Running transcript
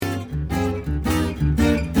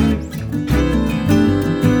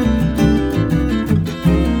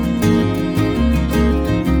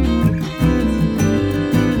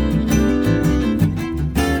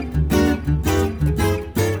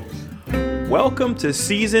Welcome to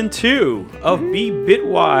Season 2 of Be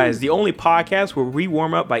Bitwise, the only podcast where we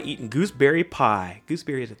warm up by eating gooseberry pie.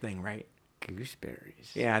 Gooseberry is a thing, right?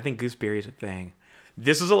 Gooseberries. Yeah, I think gooseberry is a thing.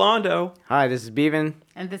 This is Alondo. Hi, this is Bevan.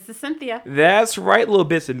 And this is Cynthia. That's right, little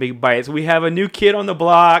bits and big bites. We have a new kid on the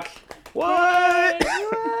block. What?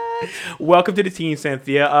 Welcome to the team,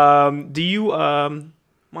 Cynthia. Do you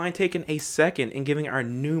mind taking a second and giving our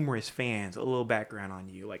numerous fans a little background on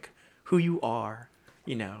you, like who you are,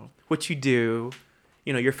 you know, what you do,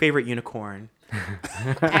 you know, your favorite unicorn?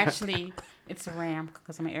 Actually, it's a ram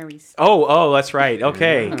because I'm an Aries. Oh, that's right.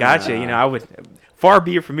 Okay, gotcha. You know, I would far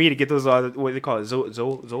be it for me to get those what do they call it,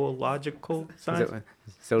 zoological signs.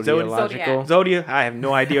 Zodiacal. Zodiac. I have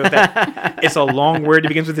no idea what that. It's a long word that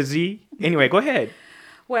begins with a Z. Anyway, go ahead.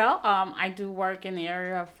 Well, I do work in the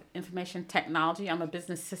area of information technology. I'm a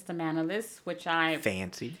business system analyst, which I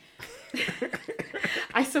Fancy.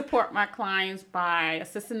 I support my clients by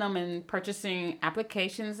assisting them in purchasing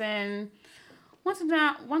applications, and once in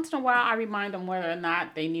a while, I remind them whether or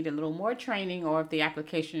not they need a little more training or if the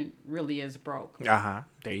application really is broke. There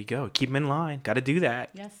you go. Keep them in line. Got to do that.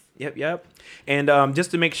 Yes. Yep. And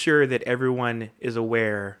just to make sure that everyone is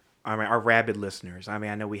aware, I mean, our rabid listeners. I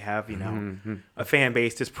mean, I know we have, you know, a fan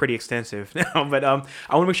base that's pretty extensive now, but I want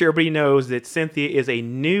to make sure everybody knows that Cynthia is a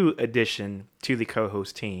new addition to the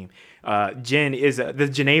co-host team. Jen is the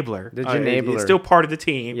Jenabler. The Jenabler. Is still part of the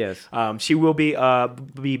team. Yes. She will be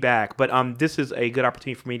back, but this is a good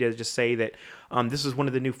opportunity for me to just say that this is one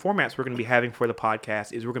of the new formats we're going to be having for the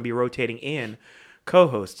podcast. Is we're going to be rotating in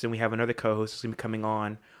co-hosts, and we have another co-host who's going to be coming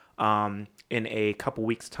on in a couple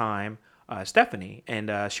weeks' time. Stephanie, and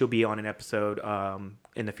she'll be on an episode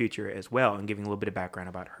in the future as well, and giving a little bit of background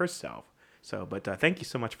about herself. So, but thank you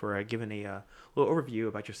so much for giving a little overview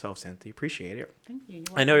about yourself, Cynthia. Appreciate it. Thank you.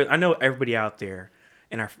 I know everybody out there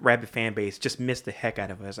in our rabid fan base just missed the heck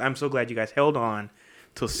out of us. I'm so glad you guys held on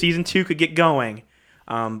till season 2 could get going.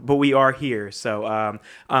 But we are here. So,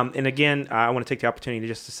 and again, I want to take the opportunity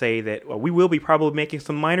just to say that we will be probably making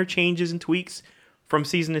some minor changes and tweaks from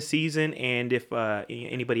season to season, and if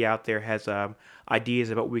anybody out there has ideas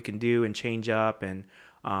about what we can do and change up and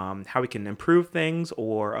how we can improve things,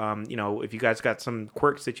 or you know, if you guys got some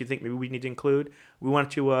quirks that you think maybe we need to include, we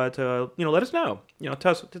want you to you know, let us know. You know,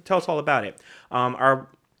 tell us all about it. Our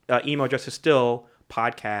email address is still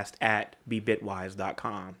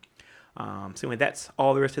podcast@bebitwise.com. So anyway, that's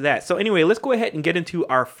all there is to that. So anyway, let's go ahead and get into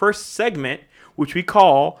our first segment, which we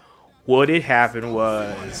call What It Happened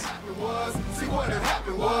Was. See what had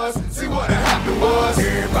happened was.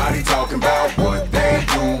 Everybody talking about what they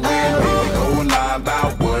doing. They go lie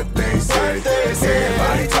about what they say.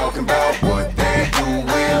 Everybody talking about what they doing.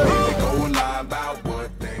 They go lie about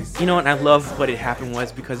what they say. You know what? I love What It Happened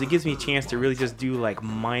Was because it gives me a chance to really just do like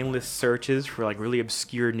mindless searches for like really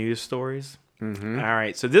obscure news stories. Mm-hmm. All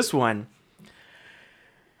right, so this one,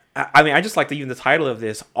 I mean, I just like even the title of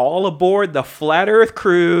this: All Aboard the Flat Earth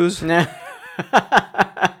Cruise.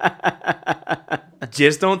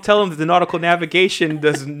 Just don't tell them that the nautical navigation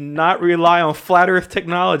does not rely on flat Earth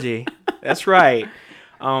technology. That's right.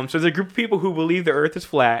 So there's a group of people who believe the Earth is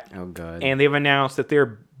flat. Oh, God. And they've announced that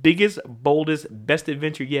their biggest, boldest, best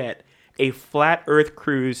adventure yet, a flat Earth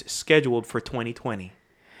cruise scheduled for 2020.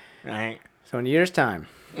 All right. So in a year's time.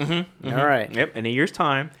 Mm-hmm. All right. Yep. In a year's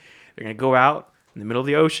time, they're going to go out in the middle of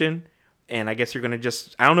the ocean. And I guess you're going to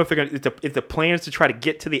just, I don't know if they're going to, if the plan is to try to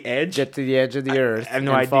get to the edge. Get to the edge of the Earth. I have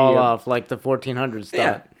no and idea. Fall off like the 1400s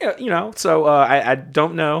thought. Yeah, you know, so I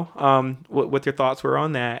don't know what their thoughts were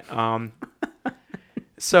on that. But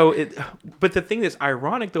the thing that's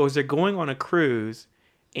ironic, though, is they're going on a cruise,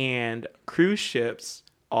 and cruise ships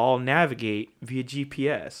all navigate via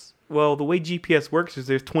GPS. Well, the way GPS works is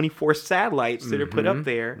there's 24 satellites that are put up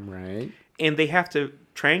there. Right. And they have to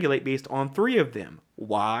triangulate based on 3 of them.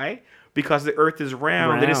 Why? Because the Earth is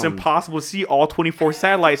round and it's impossible to see all 24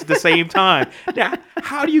 satellites at the same time. Now,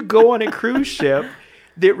 how do you go on a cruise ship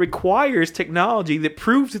that requires technology that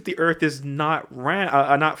proves that the Earth is not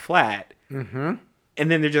round, not flat? Mm-hmm.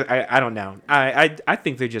 And then they're just, I don't know. I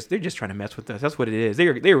think they're just trying to mess with us. That's what it is.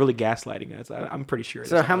 They're really gaslighting us. I'm pretty sure.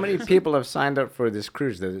 So how many people have signed up for this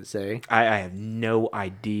cruise, does it say? I have no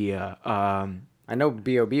idea. I know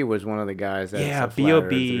B.O.B. was one of the guys. That's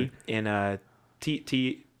B.O.B. and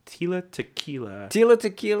Tila Tequila. Tila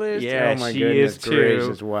Tequila is? Yeah, oh my she goodness is too.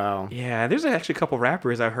 gracious, wow. Yeah, there's actually a couple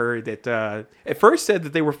rappers I heard that at first said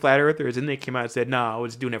that they were flat earthers, and they came out and said, "No, I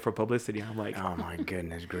was doing it for publicity." I'm like, oh my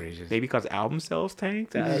goodness gracious. Maybe because album sales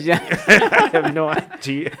tanked? Yeah. I have no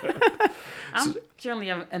idea. I'm generally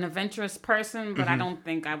an adventurous person, but I don't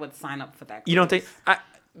think I would sign up for that cruise. You don't think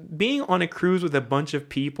being on a cruise with a bunch of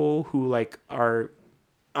people who like are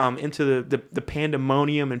into the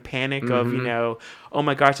pandemonium and panic of, oh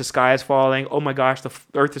my gosh, the sky is falling. Oh my gosh, the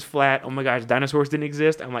earth is flat. Oh my gosh, dinosaurs didn't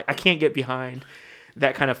exist. I'm like, I can't get behind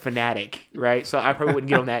that kind of fanatic, right? So I probably wouldn't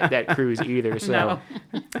get on that cruise either. So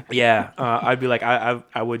No. yeah, I'd be like,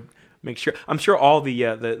 I would make sure. I'm sure all the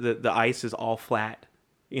ice is all flat.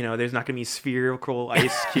 There's not going to be spherical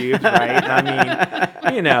ice cubes, right?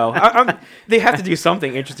 I mean, they have to do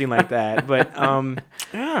something interesting like that. But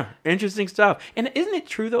yeah, interesting stuff. And isn't it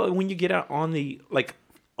true though, when you get out on the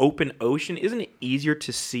open ocean, isn't it easier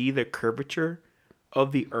to see the curvature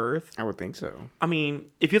of the Earth? I would think so. I mean,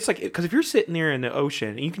 if it's because if you're sitting there in the ocean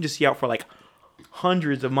and you can just see out for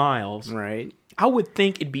hundreds of miles, Right. I would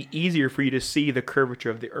think it'd be easier for you to see the curvature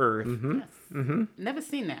of the Earth. Never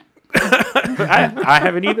seen that. I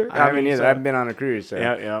haven't either. I haven't either. So- I've been on a cruise, so.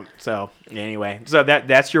 Yeah. So anyway,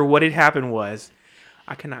 that's your what had happened was.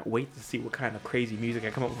 I cannot wait to see what kind of crazy music I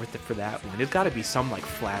come up with for that one. There's got to be some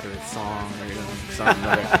flat Earth song or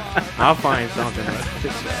something. I'll find something.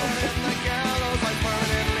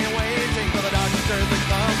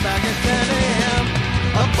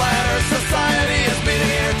 A flat Earth society is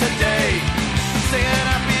meeting here today, singing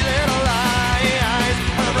happy little lies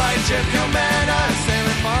on a bright ship Humana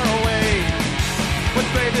sailing far away with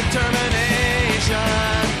great determination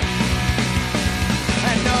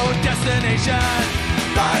and no destination.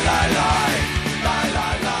 Lie, lie, lie, lie,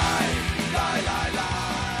 lie, lie, lie, lie,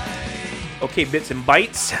 lie. Okay, Bits and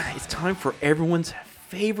Bites. It's time for everyone's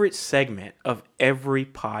favorite segment of every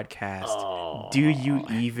podcast. Do you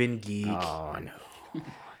even geek? Oh, no.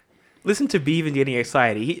 Listen to Beaven getting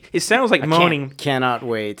excited. It sounds like moaning. Cannot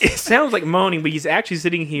wait. It sounds like moaning, but he's actually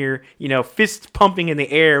sitting here, fists pumping in the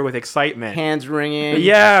air with excitement. Hands ringing.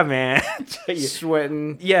 Yeah, man.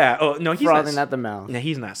 Sweating. Yeah. Oh no, he's Frothing not. at the mouth. No,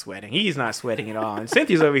 he's not sweating. He's not sweating at all. And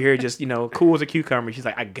Cynthia's over here just, cool as a cucumber. She's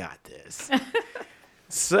like, I got this.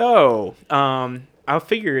 So, I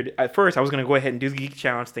figured at first I was going to go ahead and do the Geek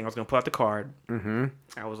Challenge thing. I was going to pull out the card. Mm-hmm.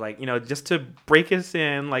 I was like, just to break us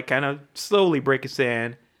in, kind of slowly break us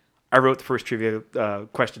in, I wrote the first trivia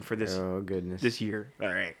question for this Oh, goodness. this year. All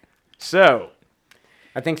right. So,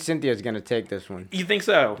 I think Cynthia's going to take this one. you think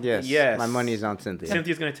so? Yes. Yes. My money's on Cynthia.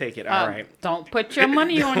 Cynthia's going to take it. All right. Don't put your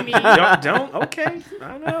money on me Don't. Okay.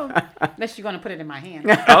 I know. unless you're going to put it in my hand.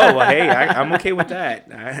 Oh, well, hey, I'm okay with that.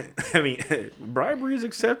 I mean, bribery is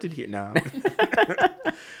accepted here. No.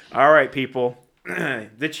 All right, people.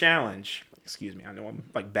 The challenge. Excuse me. I know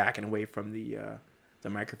I'm backing away from the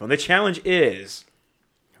microphone. The challenge is,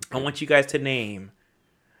 I want you guys to name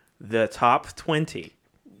the top 20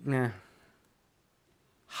 Nah.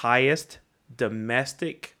 highest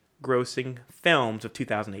domestic grossing films of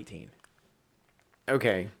 2018.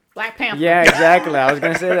 Okay. Black Panther. Yeah, exactly. I was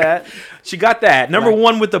going to say that. She got that. Number Right.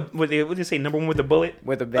 one with the what did you say? Number one with the bullet?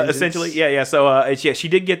 With a vengeance. Essentially. Yeah. So she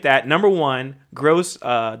did get that. Number one gross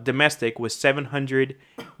domestic was $700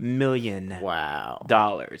 million. Wow.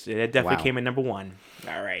 It definitely Wow. came in number one.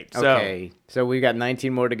 All right. So Okay. So we got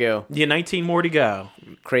 19 more to go. yeah, 19 more to go.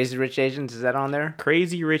 Crazy Rich Asians, is that on there?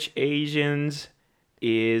 Crazy Rich Asians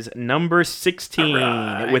is number 16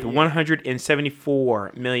 with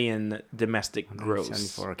 174 million domestic gross.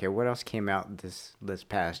 74. Okay, what else came out this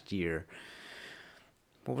past year?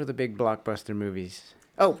 What were the big blockbuster movies?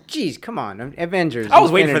 Oh, geez, come on. Avengers. I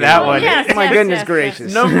was waiting for Infinity that War. one. Yes, My yes, goodness yes,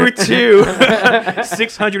 gracious. Number two,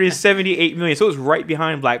 678 million. So it was right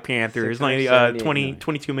behind Black Panther. It was only 678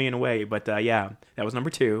 22 million away. But yeah, that was number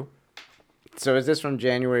two. So is this from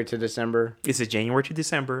January to December? This is January to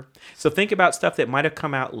December. So think about stuff that might have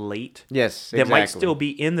come out late. Yes, That might exactly. still be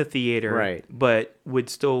in the theater. Right. But would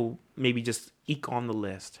still maybe just eke on the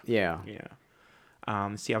list. Yeah.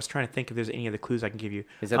 Yeah. See, I was trying to think if there's any other clues I can give you.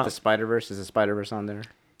 Is that the Spider-Verse? Is the Spider-Verse on there?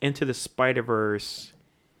 Into the Spider-Verse,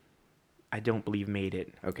 I don't believe made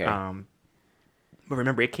it. Okay. But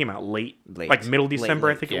remember, it came out late. Late. Like middle Late, December,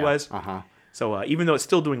 I late, think yeah. it was. Uh-huh. So even though it's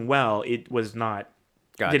still doing well, it was not.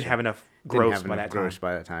 Gotcha. Didn't have enough Didn't gross have by enough that time. gross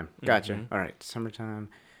by that time. Gotcha. Mhm. All right, summertime.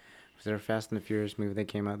 Was there a Fast and the Furious movie that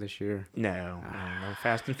came out this year? No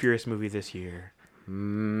Fast and Furious movie this year.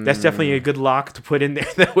 That's definitely a good lock to put in there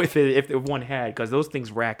though, if one had, because those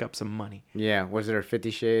things rack up some money. Yeah. Was there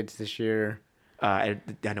 50 Shades this year? I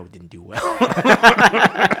know it didn't do well.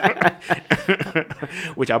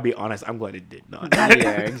 Which I'll be honest, I'm glad it did not.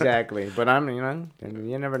 Yeah, exactly. But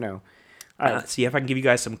you never know. All right. See if I can give you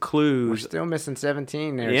guys some We're clues. still missing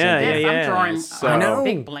 17 there. Yeah, Cynthia. yeah, I'm drawing So- I know. a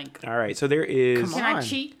big blank. All right, so there is. Come Can I on.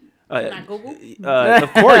 cheat? Can I Google?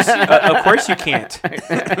 Of course you can't.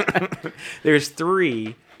 There's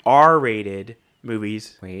 3 R-rated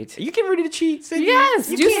movies. Wait. You getting ready to cheat? Cindy? Yes,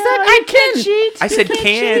 you said can't. I can cheat. I said You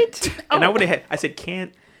can't, cheat. and I Oh. would have. I said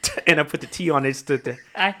can't. and I put the T on it.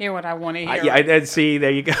 I hear what I want to hear. Yeah, I see.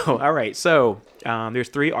 There you go. All right. So there's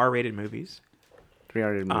 3 R-rated movies.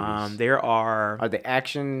 300 movies. There are they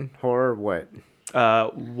action, horror, what?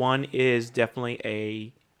 one is definitely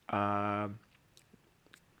a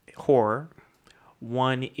horror.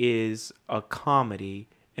 One is a comedy,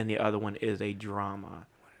 and the other one is a drama.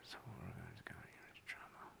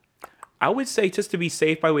 I would say, just to be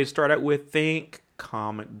safe, by the way, to start out with, think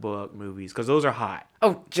comic book movies, because those are hot.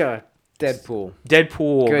 Oh, Deadpool.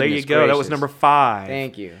 Deadpool. There you Goodness go. That was gracious. number 5.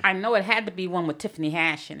 Thank you. I know it had to be one with Tiffany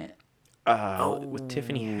Haddish in it. With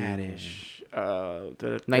Tiffany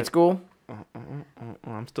Haddish. Night School?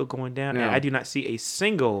 I'm still going down. No. I do not see a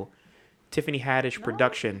single Tiffany Haddish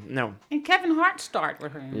production. No. And Kevin Hart starred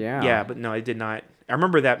with her. Yeah. Yeah, but no, it did not. I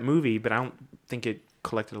remember that movie, but I don't think it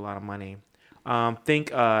collected a lot of money.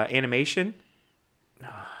 Think animation.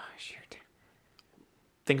 Shoot.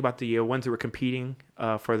 Think about the ones that were competing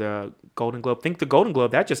for the Golden Globe. Think the Golden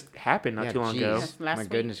Globe. That just happened not too long ago. Jeez. Last My week.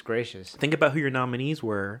 goodness gracious. Think about who your nominees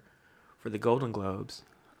were for the Golden Globes.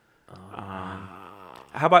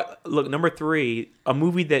 How about, look, number 3, a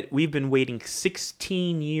movie that we've been waiting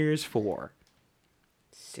 16 years for.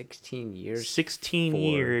 16 years? 16 for-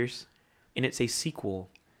 years, and it's a sequel.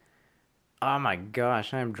 Oh my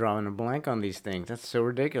gosh, I'm drawing a blank on these things. That's so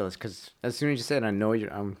ridiculous. Because as soon as you said, I know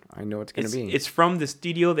I know it's gonna be. It's from the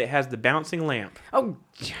studio that has the bouncing lamp. Oh,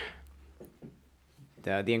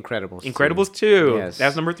 the Incredibles. Incredibles 2. Yes.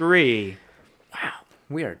 That's number 3.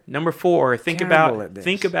 Weird. Number 4. Think Terrible about. at this.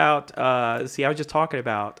 Think about. See, I was just talking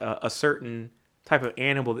about a certain type of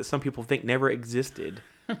animal that some people think never existed.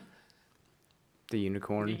 The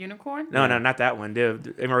unicorn. The unicorn? No, not that one. I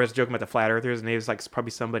remember I was joking about the flat earthers, and it was like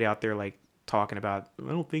probably somebody out there like talking about. I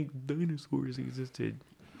don't think dinosaurs existed.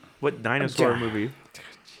 What dinosaur movie?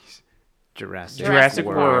 Jurassic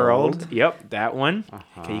World. Yep, that one.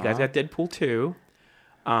 Okay, you guys got Deadpool 2.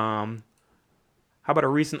 How about a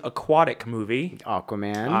recent aquatic movie?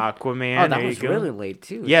 Aquaman. Aquaman. Oh, that there was you go. really late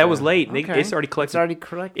too. Yeah, it so- was late. Okay. It's already collected. It's already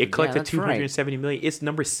collected. It collected Yeah, that's right. 270 million. It's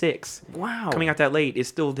number 6. Wow. Coming out that late, it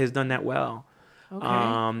still has done that well. Okay.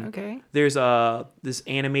 Okay. There's this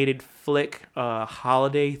animated flick,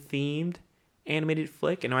 holiday themed animated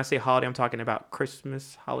flick. And when I say holiday, I'm talking about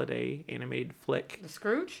Christmas holiday animated flick. The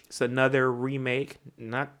Scrooge? It's another remake,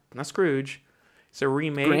 not Scrooge. It's a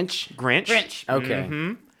remake. Grinch? Grinch. Okay.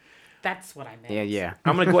 Mm-hmm. That's what I meant. Yeah.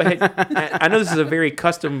 I'm gonna go ahead. I know this is a very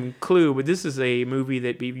custom clue, but this is a movie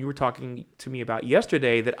that you were talking to me about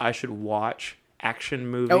yesterday that I should watch. Action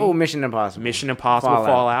movie. Oh, Mission Impossible. Mission Impossible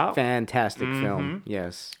Fallout. Fantastic film.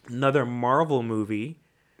 Yes. Another Marvel movie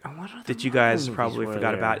What are the that you guys Marvel probably movies were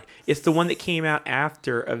forgot there? about. It's the one that came out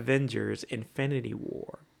after Avengers: Infinity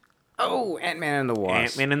War. Oh, Ant-Man and the Wasp.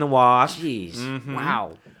 Ant-Man and the Wasp. Jeez.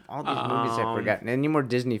 Wow. All these movies I've forgotten. Any more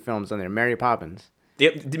Disney films on there? Mary Poppins.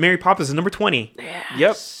 Yep, Mary Poppins is number 20.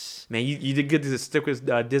 Yep. Man, you did good to stick with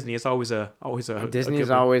Disney. It's always a Disney's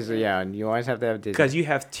always, you always have to have Disney. because you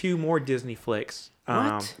have 2 more Disney flicks.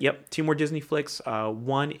 What? Yep, 2 more Disney flicks.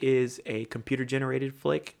 One is a computer generated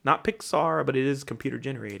flick, not Pixar, but it is computer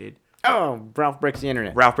generated. Oh, Ralph Breaks the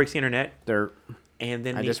Internet. Ralph Breaks the Internet, They're, and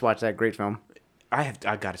then I just watched that great film. I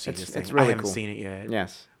got to see this thing. it's really I haven't cool. seen it yet.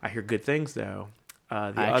 Yes. I hear good things though.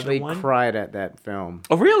 The I actually other one. cried at that film.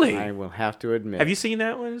 Oh really? I will have to admit. Have you seen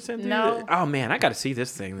that one, Cynthia? No. Oh man, I got to see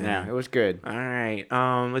this thing. Then. Yeah, it was good. All right.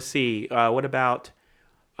 Let's see. What about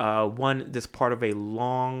one that's part of a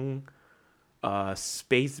long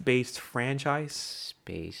space-based franchise?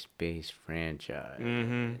 Space-based franchise.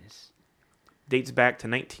 Mm-hmm. Dates back to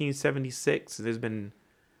 1976. There's been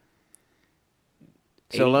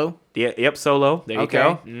Solo? Yep, Solo. There you Okay.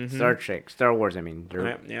 go. Mhm. Star Wars, I mean.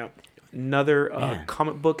 They're- Yep. Another Man.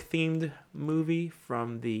 comic book themed movie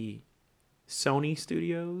from the Sony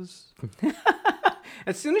Studios.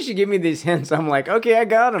 As soon as you give me these hints, I'm like, okay, I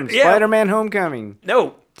got them. Yeah. Spider-Man Homecoming.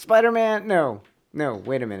 No, Spider-Man, no,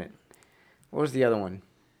 wait a minute. What was the other one?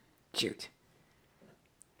 Shoot.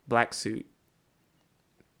 Black Suit.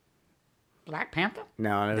 Black Panther?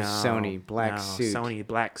 No, it was Sony. Black Suit. Sony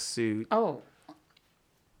Black Suit. Oh,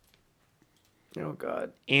 Oh,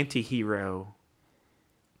 God. Anti-hero.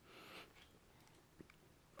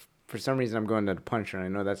 For some reason, I'm going to the Punisher, and I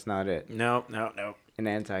know that's not it. No. An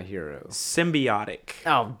anti-hero. Symbiotic.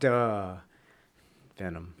 Oh, duh.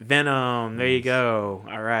 Venom. Venom. There you go.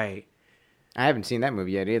 All right. I haven't seen that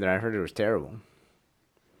movie yet either. I heard it was terrible.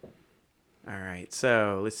 All right.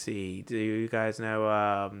 So let's see. Do you guys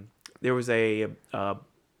know there was a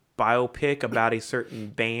biopic about a certain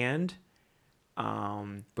band?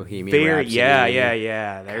 Bohemian Very Rhapsody.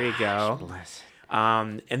 yeah. There you go. Bless.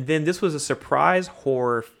 And then this was a surprise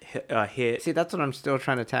horror hit. See, that's what I'm still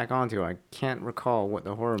trying to tack onto. I can't recall what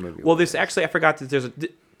the horror movie Well, was. this actually, I forgot that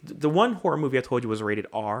the one horror movie I told you was rated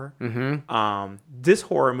R. Mm-hmm. This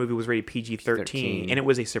horror movie was rated PG-13, and it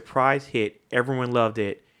was a surprise hit. Everyone loved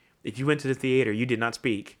it. If you went to the theater, you did not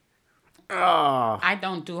speak. Oh, I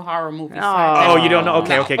don't do horror movies. Oh, you don't know?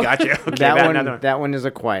 Okay, gotcha. Okay, that one is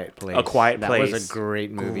A Quiet Place. A Quiet Place. That was a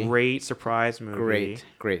great movie. Great surprise movie.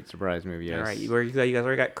 Great surprise movie. Yes. All right, you guys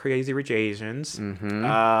already got Crazy Rich Asians.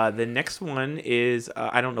 The next one is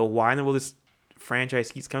I don't know why in the world this franchise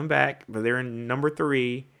keeps coming back, but they're in number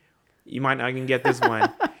 3. You might not even get this one.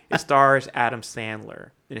 It stars Adam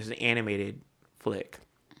Sandler, and it's an animated flick.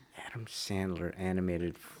 Adam Sandler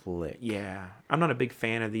animated flick. Yeah, I'm not a big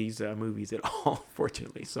fan of these movies at all,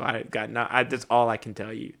 fortunately. So that's all I can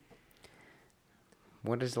tell you.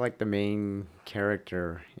 What is like the main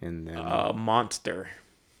character in them? Monster.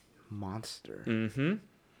 Monster. Mm-hmm.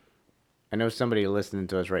 I know somebody listening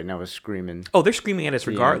to us right now is screaming. Oh, they're screaming at us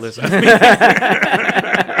regardless. I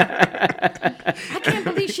can't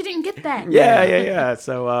believe she didn't get that. Yeah.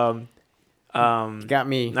 So, Got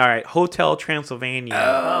me. all right, Hotel Transylvania.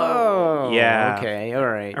 Oh, Yeah. Okay, all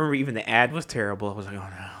right. I remember even the ad was terrible. I was like, oh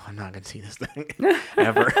no, I'm not going to see this thing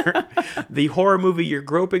ever. The horror movie you're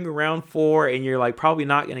groping around for and you're like probably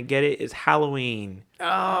not going to get it is Halloween.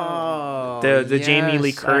 Oh, The Jamie Lee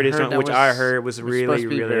yes, Curtis I one, heard which that I heard was supposed really, to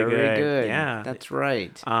be really very good. Yeah. That's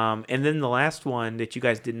right. And then the last one that you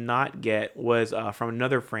guys did not get was from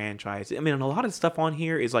another franchise. I mean, a lot of stuff on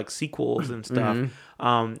here is like sequels and stuff.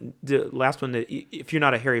 The last one, that if you're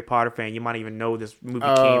not a Harry Potter fan, you might even know this movie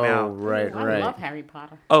came out. Right, I right. love Harry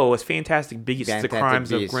Potter. Oh, it's Fantastic Beasts: The Fantastic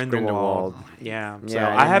Crimes of Beasts, Grindelwald. Grindelwald. Yeah, so Yeah,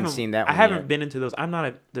 I I haven't haven't seen that I one haven't yet. been into those. I'm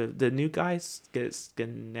not the new guy,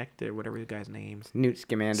 Scamander, whatever the guy's name's. Newt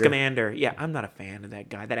Scamander. Scamander. Yeah, I'm not a fan of that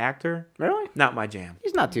guy. That actor, Really? not my jam.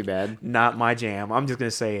 He's not too bad. Not my jam. I'm just gonna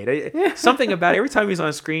say it. Something about it, every time he's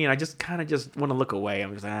on screen, I just kind of just want to look away.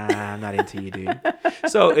 I'm just I'm not into you, dude.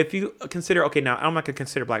 So if you consider, okay, now I'm not gonna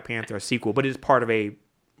consider Black Panther a sequel, but it's part of a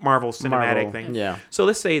Marvel cinematic Marvel, thing. yeah. So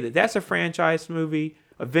let's say that's a franchise movie.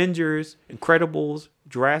 Avengers, Incredibles,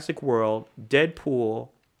 Jurassic World, Deadpool,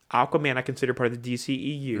 Aquaman. I consider part of the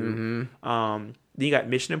DCEU. Then you got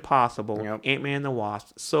Mission Impossible, Yep. Ant-Man and the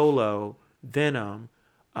Wasp, Solo, Venom,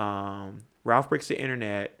 Ralph Breaks the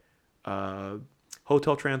Internet,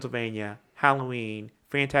 Hotel Transylvania, Halloween,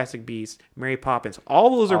 Fantastic Beasts, Mary Poppins.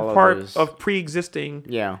 All those All are of part those. of pre-existing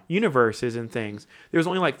Yeah. universes and things. There's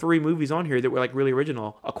only like 3 movies on here that were like really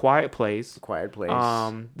original. A Quiet Place, Quiet Place.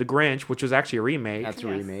 The Grinch, which was actually a remake. That's a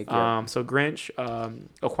Yes. remake. Yeah. So Grinch,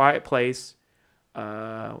 A Quiet Place,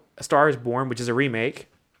 A Star Is Born, which is a remake.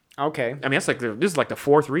 Okay. I mean, this is like the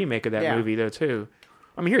 4th remake of that Yeah. movie though too.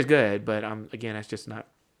 I mean, here's good, but again, that's just not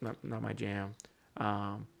my jam.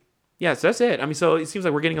 Yeah, so that's it. I mean, so it seems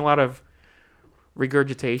like we're getting a lot of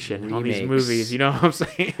regurgitation on these Remakes. movies. You know what I'm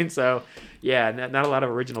saying? So yeah, not a lot of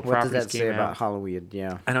original What does properties that say came about out. Halloween?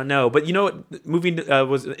 Yeah. I don't know, but you know what? The movie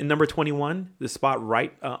was in number 21, the spot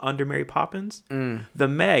right under Mary Poppins. The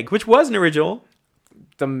Meg, which was an original.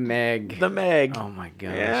 The Meg. The Meg. Oh my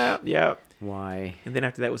gosh. Yeah. Why? And then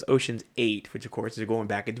after that was Ocean's 8, which of course is going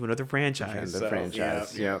back into another franchise. Another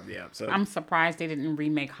franchise. Yeah. So I'm surprised they didn't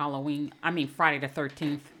remake Halloween. I mean, Friday the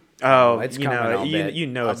 13th. It's you coming, know, I'll bet. you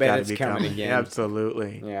know I'll it's bet got to it's be coming coming again.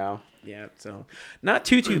 Absolutely. Yeah. Yeah. So not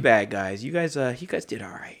too bad, guys. You guys did all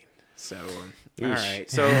right. So all Yeesh. right.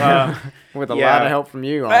 So With a yeah. lot of help from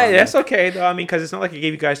you. Hey, that's okay though. I mean, because it's not like it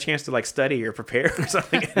gave you guys a chance to like study or prepare or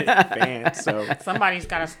something in advance. So Somebody's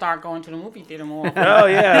got to start going to the movie theater more. oh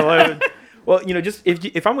yeah. Well, you know, just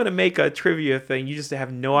if I'm going to make a trivia thing, you just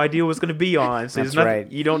have no idea what's going to be on. So That's there's nothing,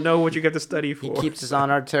 right. You don't know what you got to study for. He keeps us on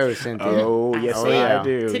our toes, Cynthia. Oh yes, Oh, yeah. I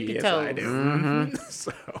do. Tippy Yes, I toes.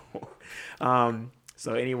 do.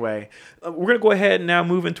 So anyway, we're gonna go ahead and now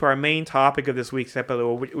move into our main topic of this week's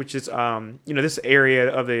episode, which is this area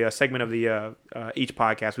of the segment of the each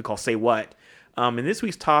podcast we call "Say What." And this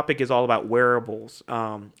week's topic is all about wearables.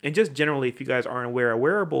 And just generally, if you guys aren't aware, a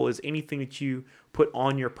wearable is anything that you put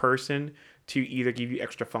on your person to either give you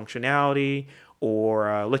extra functionality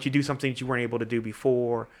or let you do something that you weren't able to do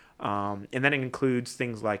before. And that includes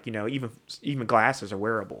things like, even glasses are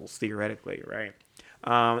wearables, theoretically, right?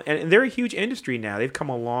 And they're a huge industry now. They've come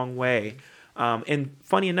a long way. And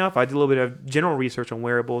funny enough, I did a little bit of general research on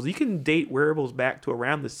wearables. You can date wearables back to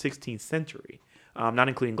around the 16th century, not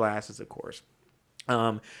including glasses, of course.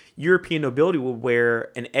 European nobility would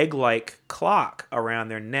wear an egg-like clock around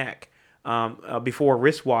their neck before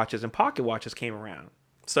wristwatches and pocket watches came around.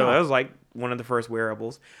 So that was like one of the first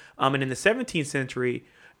wearables. And in the 17th century,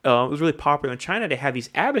 it was really popular in China to have these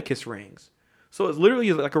abacus rings. So it's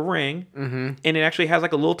literally like a ring, and it actually has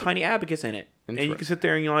like a little tiny abacus in it, and you can sit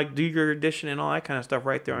there and like do your addition and all that kind of stuff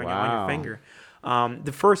right there on your finger.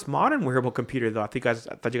 The first modern wearable computer, though, I thought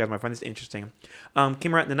you guys might find this interesting,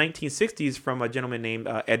 came out in the 1960s from a gentleman named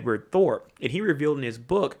Edward Thorpe, and he revealed in his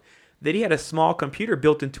book that he had a small computer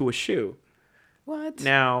built into a shoe. What?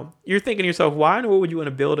 Now you're thinking to yourself, why in the world would you want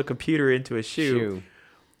to build a computer into a shoe?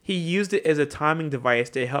 He used it as a timing device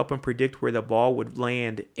to help him predict where the ball would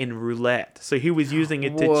land in roulette. So he was using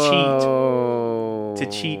it to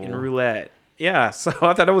cheat in roulette. Yeah, so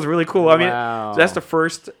I thought that was really cool. I mean, so that's the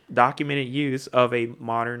first documented use of a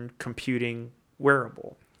modern computing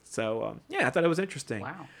wearable. So yeah, I thought it was interesting.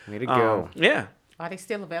 Wow. Way to go. Yeah. Are they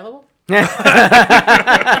still available? Wow,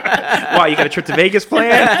 you got a trip to Vegas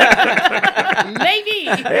planned? Maybe.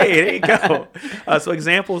 Hey, there you go. So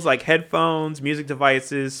examples like headphones, music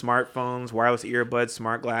devices, smartphones, wireless earbuds,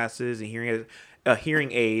 smart glasses, and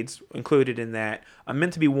hearing aids included in that are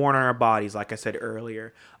meant to be worn on our bodies, like I said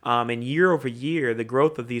earlier. And year over year, the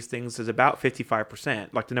growth of these things is about 55%,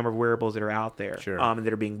 like the number of wearables that are out there and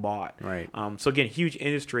that are being bought. Right. So again, huge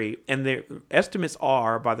industry. And the estimates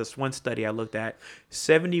are, by this one study I looked at,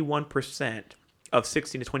 71% of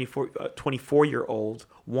 16 to 24-year-olds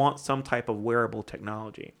want some type of wearable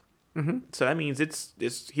technology. Mm-hmm. So that means it's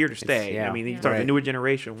here to stay. I mean, the newer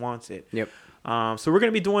generation wants it. Yep. So we're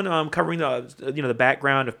going to be doing covering the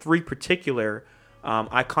background of three particular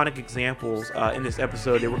iconic examples in this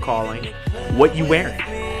episode that we're calling "What You Wearing."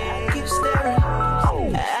 I keep staring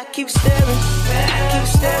at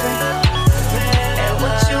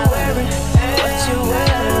what you wearing, what you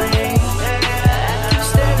wearing.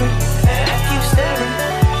 I keep staring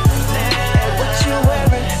at what you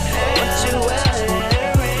wearing, what you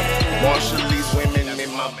wearing. Marshall these women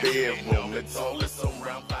in my bedroom. It's all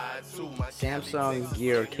around by two. Samsung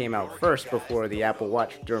Gear came out first before the Apple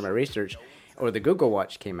Watch during my research, or the Google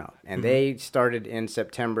Watch came out. And they started in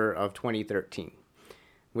September of 2013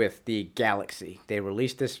 with the Galaxy. They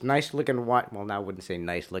released this nice-looking watch. Well, I wouldn't say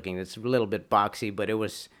nice-looking. It's a little bit boxy, but it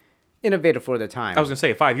was innovative for the time. I was going to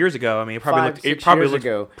say 5 years ago. I mean, it probably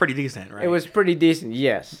looked pretty decent, right? It was pretty decent,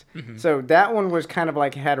 yes. So that one was kind of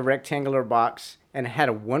like, had a rectangular box and had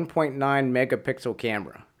a 1.9 megapixel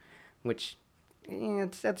camera, which... yeah,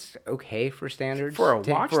 that's okay for standards. For a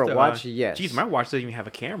watch, yes. Geez, my watch doesn't even have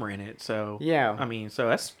a camera in it, so yeah. I mean, so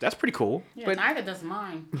that's pretty cool. Yeah, But neither does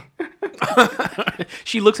mine.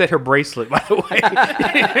 She looks at her bracelet, by the way.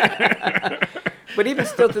 But even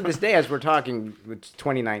still to this day, as we're talking, it's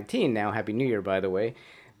 2019 now. Happy New Year, by the way.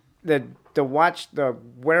 The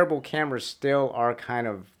wearable cameras still are kind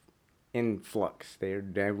of in flux. They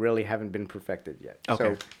really haven't been perfected yet. Okay.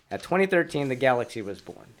 So at 2013, the Galaxy was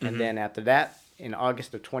born, and then after that, in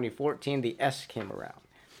August of 2014, the S came around,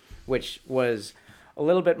 which was a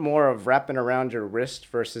little bit more of wrapping around your wrist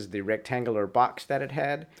versus the rectangular box that it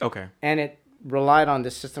had. Okay. And it relied on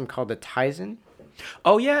this system called the Tizen.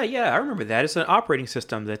 Oh, yeah, I remember that. It's an operating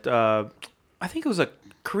system that I think it was a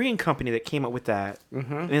Korean company that came up with that.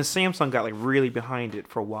 Mm-hmm. And then Samsung got like really behind it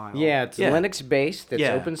for a while. Yeah, it's Linux-based. It's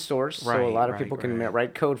open source, so a lot of people can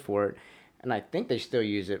write code for it. And I think they still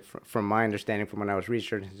use it, from my understanding from when I was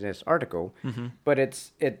researching this article. Mm-hmm. But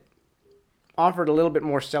it offered a little bit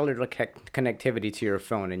more cellular connectivity to your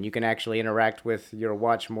phone, and you can actually interact with your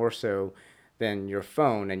watch more so than your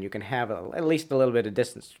phone, and you can have at least a little bit of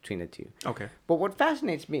distance between the two. Okay. But what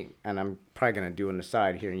fascinates me, and I'm probably going to do an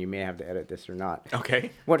aside here, and you may have to edit this or not.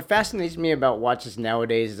 Okay. What fascinates me about watches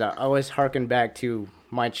nowadays is I always harken back to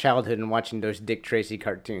my childhood and watching those Dick Tracy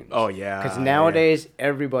cartoons. Oh, yeah. Because nowadays,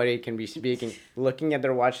 everybody can be looking at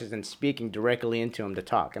their watches and speaking directly into them to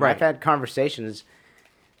talk. And I've had conversations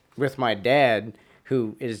with my dad,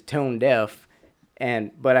 who is tone deaf,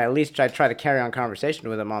 but at least I try to carry on conversation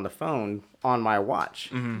with him on the phone on my watch.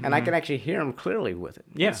 Mm-hmm, and I can actually hear him clearly with it.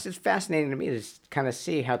 Yeah. It's fascinating to me to kind of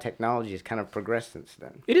see how technology has kind of progressed since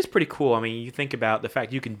then. It is pretty cool. I mean, you think about the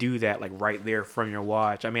fact you can do that like right there from your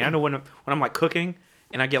watch. I mean, I know when I'm like cooking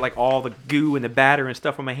and I get like all the goo and the batter and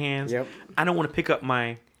stuff on my hands, I don't want to pick up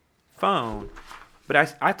my phone.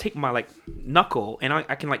 But I take my like knuckle and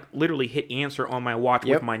I can like literally hit answer on my watch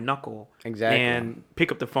with my knuckle. Exactly. And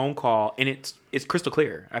pick up the phone call, and it's crystal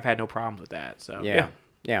clear. I've had no problems with that. So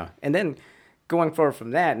yeah. And then going forward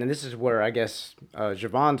from that, and this is where I guess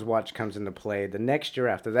Javon's watch comes into play. The next year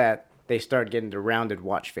after that, they start getting the rounded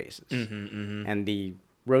watch faces and the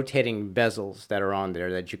rotating bezels that are on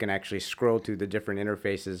there that you can actually scroll through the different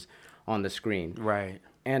interfaces on the screen. Right.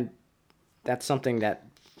 And that's something that,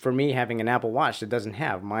 for me, having an Apple Watch, it doesn't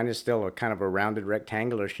have. Mine is still a kind of a rounded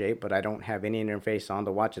rectangular shape, but I don't have any interface on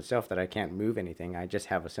the watch itself that I can't move anything. I just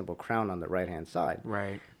have a simple crown on the right-hand side.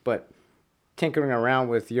 Right. But tinkering around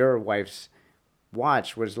with your wife's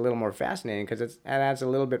watch was a little more fascinating because it adds a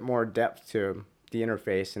little bit more depth to the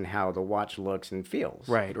interface and how the watch looks and feels.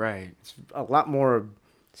 Right, right. It's a lot more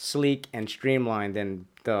sleek and streamlined than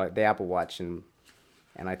the Apple Watch, and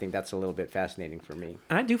I think that's a little bit fascinating for me.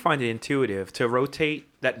 And I do find it intuitive to rotate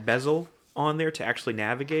that bezel on there to actually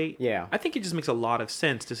navigate. Yeah. I think it just makes a lot of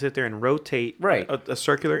sense to sit there and rotate Right. a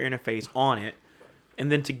circular interface on it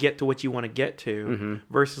and then to get to what you want to get to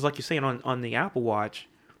versus like you're saying on the Apple Watch.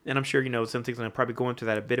 And I'm sure, some things I'm probably go into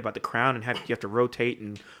that a bit about the crown and you have to rotate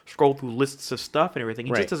and scroll through lists of stuff and everything.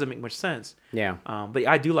 It Right. just doesn't make much sense. Yeah. But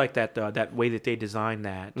I do like that way that they designed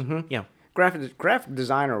that. Yeah. Graphic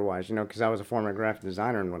designer wise, because I was a former graphic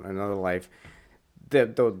designer in another life,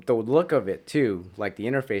 the look of it too, like the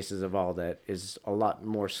interfaces of all that, is a lot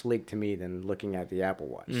more sleek to me than looking at the Apple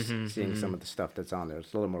Watch. Seeing some of the stuff that's on there,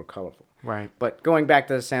 it's a little more colorful. Right. But going back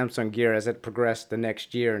to the Samsung Gear, as it progressed the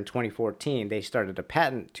next year in 2014, they started a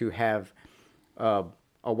patent to have a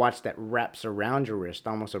watch that wraps around your wrist,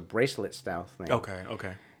 almost a bracelet style thing.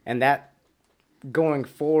 Okay. And that, going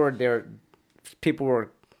forward, people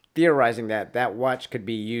were theorizing that watch could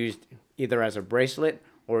be used either as a bracelet,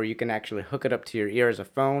 or you can actually hook it up to your ear as a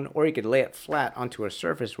phone, or you could lay it flat onto a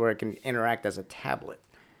surface where it can interact as a tablet.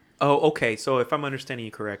 Oh, okay. So if I'm understanding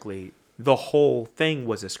you correctly, the whole thing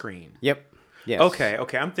was a screen. Yep. Yes. Okay.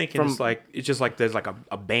 I'm thinking it's just like there's like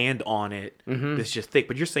a band on it that's just thick.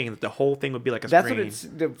 But you're saying that the whole thing would be like a That's screen. what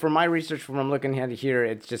it's. From my research, from what I'm looking at here,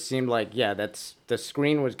 it just seemed like that's the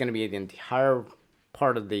screen was going to be the entire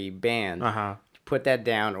part of the band. Put that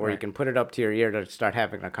down, or you can put it up to your ear to start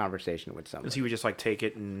having a conversation with somebody. So you would just like take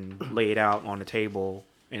it and lay it out on the table,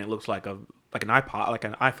 and it looks like an iPod, like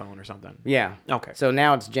an iPhone or something. Yeah. Okay. So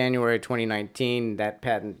now it's January 2019. That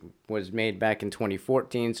patent was made back in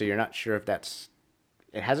 2014, so you're not sure if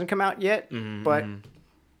it hasn't come out yet, but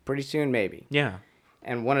pretty soon maybe. Yeah.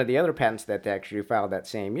 And one of the other patents that they actually filed that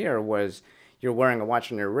same year was you're wearing a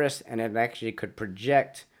watch on your wrist, and it actually could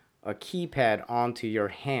project a keypad onto your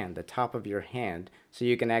hand, the top of your hand, so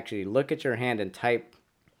you can actually look at your hand and type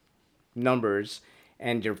numbers,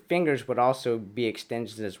 and your fingers would also be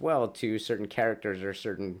extensions as well to certain characters or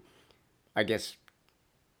certain, I guess,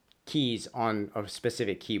 keys on a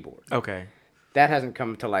specific keyboard. Okay. That hasn't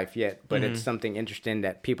come to life yet, but it's something interesting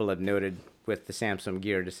that people have noted with the Samsung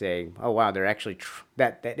Gear to say, oh wow, they're actually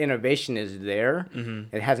that innovation is there.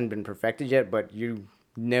 It hasn't been perfected yet, but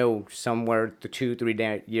somewhere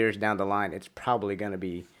 2-3 years down the line, it's probably going to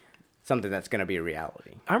be something that's going to be a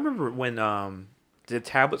reality. I remember when the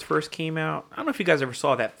tablets first came out. I don't know if you guys ever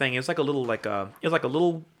saw that thing. It was like a little about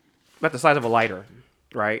the size of a lighter,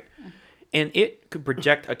 right? And it could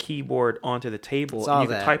project a keyboard onto the table, and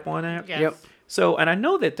you could type on it. Yes. Yep. So, and I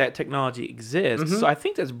know that technology exists. So I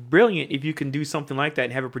think that's brilliant if you can do something like that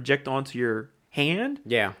and have it project onto your hand.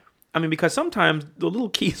 Yeah. I mean, because sometimes the little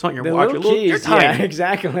keys on your The watch little they're keys, tiny. yeah,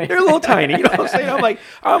 exactly. They're a little tiny. You know what I'm saying? I'm like,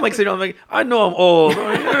 I know I'm old.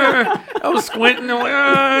 I was squinting. I'm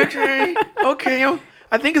like, okay,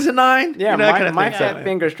 I think it's a 9. Yeah, you know, that kind of my thing. fat So-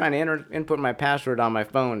 fingers trying to input my password on my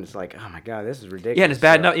phone. It's like, oh my god, this is ridiculous. Yeah, and it's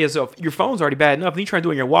bad So- enough. Yeah, so if your phone's already bad enough, and you try to do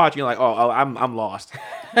it on your watch, you're like, I'm lost.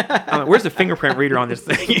 I'm like, where's the fingerprint reader on this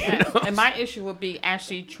thing? You know? And my issue would be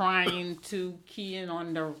actually trying to key in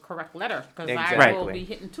on the correct letter because I Exactly. will be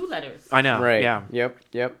hitting 2 letters. I know. Right. Yeah. Yep.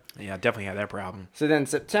 Yeah, definitely have that problem. So then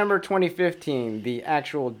September 2015, the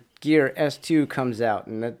actual Gear S2 comes out,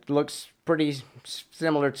 and it looks pretty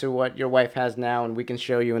similar to what your wife has now, and we can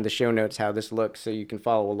show you in the show notes how this looks so you can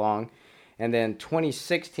follow along. And then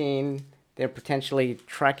 2016, they're potentially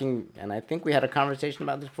tracking, and I think we had a conversation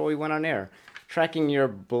about this before we went on air, tracking your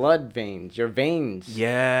blood veins, your veins.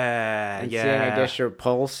 Yeah. And yeah. seeing, I guess, your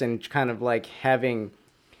pulse and kind of like having...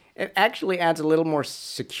 It actually adds a little more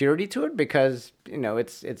security to it because,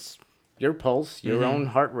 it's your pulse, your own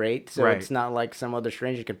heart rate. So Right. it's not like some other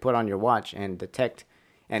stranger could put on your watch and detect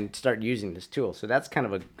and start using this tool. So that's kind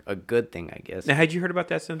of a good thing, I guess. Now, had you heard about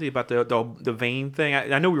that, Cynthia, about the vein thing?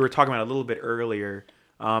 I know we were talking about it a little bit earlier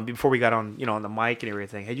before we got on, on the mic and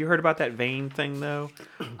everything. Had you heard about that vein thing, though?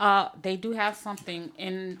 They do have something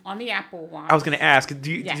on the Apple Watch. I was going to ask.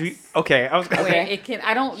 Do you, Yes. okay. I was where okay. it can.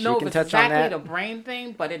 I don't know can if it's touch on exactly that. the brain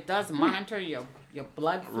thing, but it does monitor your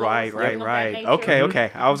blood flow. Right. something of that nature.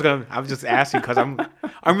 Okay. I was just asking because I'm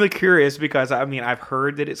really curious because I've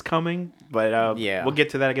heard that it's coming, but Yeah. we'll get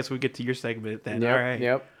to that. I guess we'll get to your segment then. All right.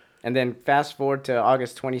 Yep. And then fast forward to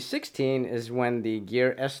August 2016 is when the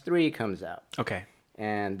Gear S3 comes out. Okay.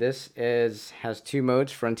 And this has 2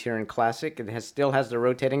 modes, Frontier and Classic. It still has the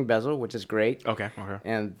rotating bezel, which is great. Okay.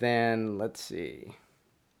 And then, let's see.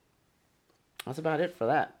 That's about it for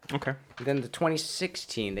that. Okay. Then the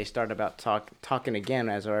 2016, they started about talking again,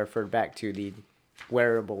 as I referred back to the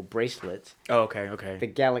wearable bracelets. Oh, okay. Okay. The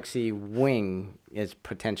Galaxy Wing is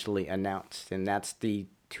potentially announced, and that's the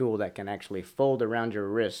tool that can actually fold around your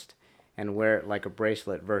wrist and wear it like a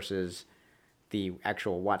bracelet versus the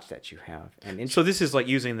actual watch that you have. And So this is like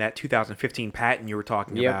using that 2015 patent you were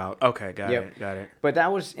talking Yep. about. Okay, got Yep. it. Got it. But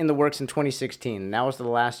that was in the works in 2016. And that was the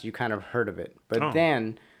last you kind of heard of it. But Oh.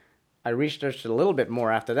 then I researched a little bit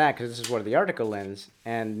more after that because this is where the article ends.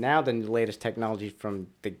 And now the latest technology from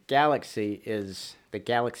the Galaxy is the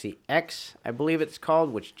Galaxy X, I believe it's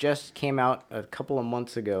called, which just came out a couple of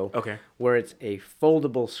months ago. Okay. Where it's a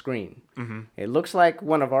foldable screen. Mm-hmm. It looks like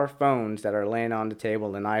one of our phones that are laying on the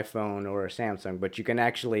table, an iPhone or a Samsung, but you can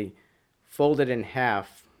actually fold it in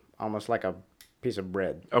half, almost like a piece of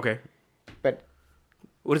bread. Okay. But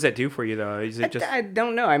What does that do for you though? Is it just I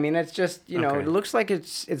don't know. I mean, it's just, you know, Okay. it looks like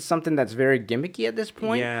it's something that's very gimmicky at this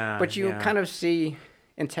point. Yeah, But you yeah. kind of see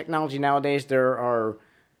in technology nowadays there are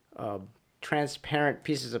transparent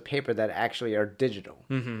pieces of paper that actually are digital.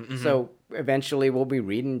 So eventually we'll be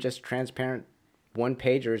reading just transparent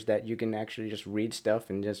one-pagers that you can actually just read stuff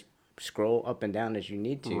and just scroll up and down as you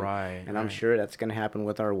need to. Right, And I'm right. sure that's going to happen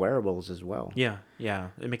with our wearables as well. Yeah,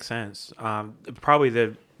 it makes sense. Probably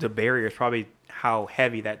the barrier is probably how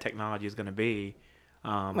heavy that technology is going to be.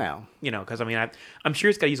 Well. you know, because I mean, I'm sure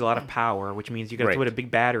it's got to use a lot of power, which means you got to Right. put a big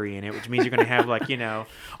battery in it, which means you're going to have like, you know,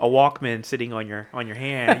 a Walkman sitting on your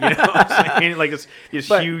hand, you know what I'm saying? Like this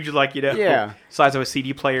But- huge, like, you know, Yeah. size of a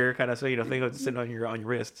CD player kind of, so, you know, thing that's sitting on your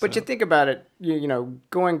wrist. But so. you think about it, you know,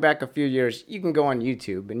 going back a few years, you can go on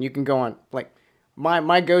YouTube and you can go on, like,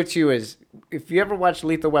 my go-to is, if you ever watch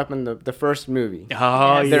Lethal Weapon, the first movie,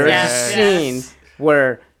 Oh, there is yes. a scene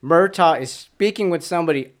where Murtaugh is speaking with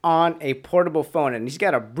somebody on a portable phone, and he's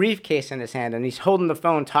got a briefcase in his hand, and he's holding the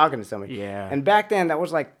phone talking to somebody. Yeah. And back then, that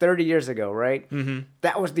was like 30 years ago, right? Mm-hmm.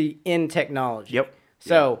 That was the in technology. Yep.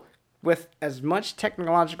 So with as much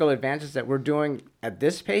technological advances that we're doing at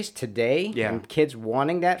this pace today, Yeah. and kids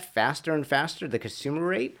wanting that faster and faster, the consumer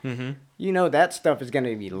rate, you know that stuff is going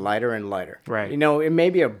to be lighter and lighter. Right. You know, it may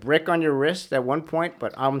be a brick on your wrist at one point,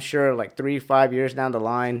 but I'm sure like 3-5 years down the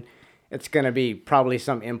line, it's going to be probably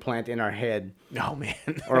some implant in our head Oh, man.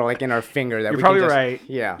 or like in our finger that You're we probably can just, right.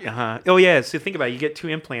 Yeah. Uh-huh. Oh, yeah. So think about it. You get two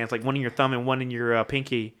implants, like one in your thumb and one in your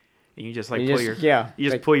pinky. And you just like You pull just- your yeah, you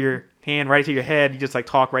just like- pull your hand right to your head. You just like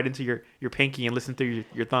talk right into your pinky and listen through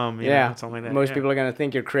your thumb. You Yeah. know, something like that. Most Yeah. people are going to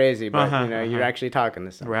think you're crazy, but Uh-huh, you know, you're uh-huh. actually talking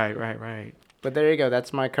to someone. Right. But there you go.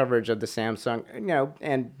 That's my coverage of the Samsung. You know,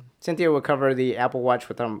 and Cynthia will cover the Apple Watch,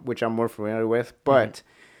 which I'm more familiar with. But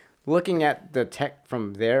looking at the tech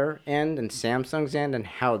from their end and Samsung's end and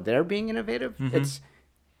how they're being innovative,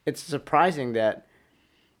 it's surprising that.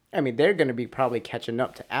 I mean, they're going to be probably catching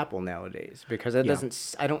up to Apple nowadays because it Yeah.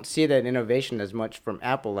 doesn't. I don't see that innovation as much from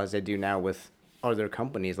Apple as they do now with other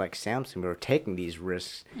companies like Samsung who are taking these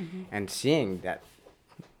risks and seeing that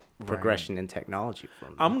progression in technology from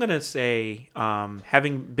them. I'm gonna say,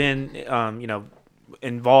 having been, you know,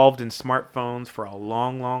 involved in smartphones for a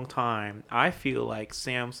long time, I feel like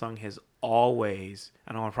Samsung has always.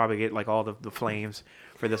 I don't want to probably get like all the flames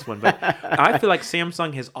for this one, but I feel like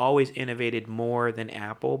Samsung has always innovated more than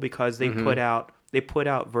Apple because they put out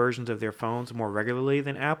versions of their phones more regularly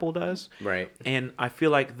than Apple does. Right. And I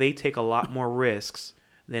feel like they take a lot more risks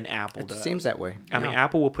than Apple It does. seems that way. I mean,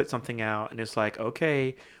 Apple will put something out and it's like,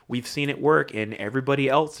 okay, we've seen it work in everybody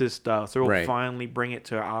else's stuff, so we'll Right. finally bring it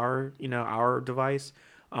to our device.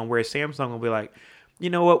 Whereas Samsung will be like,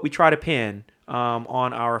 you know what, we tried a pen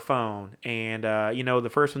on our phone, and the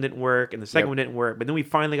first one didn't work, and the second Yep. one didn't work, but then we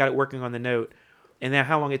finally got it working on the Note. And then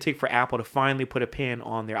how long it take for Apple to finally put a pen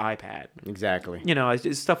on their iPad? Exactly. You know,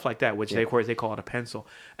 it's stuff like that, which they, of course, they call it a pencil.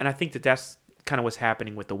 And I think that's kind of what's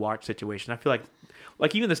happening with the watch situation. I feel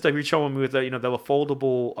like even the stuff you're showing me with the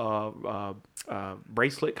foldable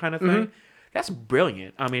bracelet kind of thing, that's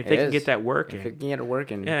brilliant. I mean, if they can get that working. If they can get it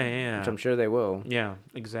working, Yeah. which I'm sure they will, Yeah,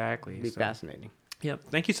 exactly. it'd be fascinating. Yeah,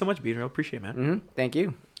 thank you so much, Peter. I appreciate it, man. Mm-hmm. Thank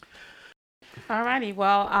you. Alrighty,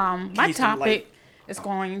 well, my me some light. topic is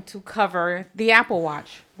going to cover the Apple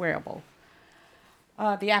Watch wearable.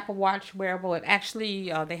 The Apple Watch wearable, it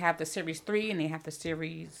actually, they have the Series 3 and they have the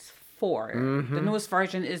Series 4. The newest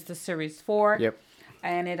version is the Series 4. Yep.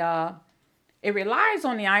 And it relies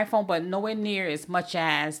on the iPhone, but nowhere near as much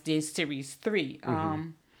as the Series 3.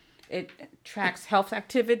 It tracks health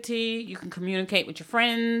activity. You can communicate with your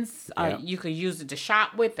friends. Yep. You could use it to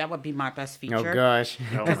shop with. That would be my best feature. Oh gosh.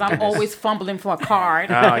 Because I'm always fumbling for a card.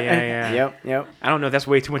 Oh, yeah. Yep. I don't know. That's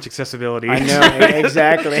way too much accessibility. I know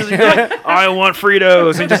exactly. I want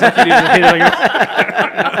Fritos and just like you just hit it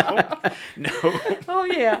on your. No. Oh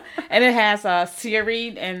yeah, and it has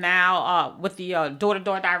Siri, and now with the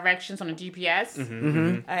door-to-door directions on the GPS,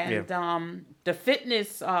 and the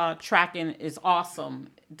fitness tracking is awesome.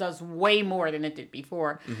 It does way more than it did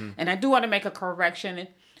before. And I do want to make a correction.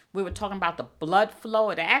 We were talking about the blood flow.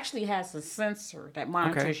 It actually has a sensor that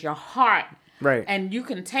monitors your heart, Right. and you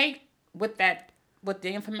can take with the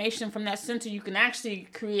information from that sensor, you can actually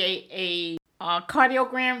create a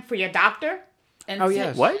cardiogram for your doctor. And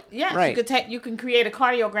yes. What? Yes, Right. you can create a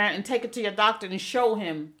cardiogram and take it to your doctor and show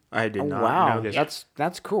him. I did not Wow, know this.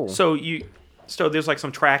 that's cool. So there's like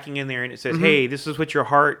some tracking in there, and it says, "Hey, this is what your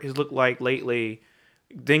heart has looked like lately.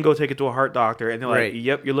 Then go take it to a heart doctor." And they're Right. like,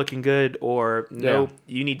 "Yep, you're looking good," or "Nope,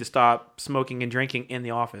 you need to stop smoking and drinking in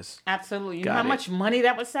the office." Absolutely. You Got know how it. much money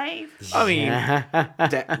that would save? I mean,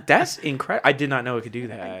 that's incredible. I did not know it could do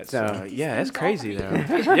that. So yeah, that's crazy though.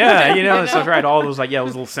 Yeah, so it's right. All those those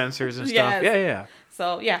little sensors and stuff. Yes. Yeah.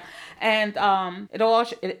 So yeah, and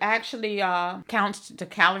it actually counts the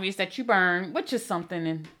calories that you burn, which is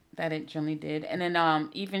something that it generally did, and then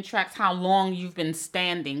even tracks how long you've been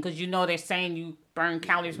standing, because they're saying you burn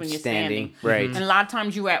calories when you're standing. Right. And a lot of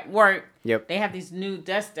times you at work. Yep. They have these new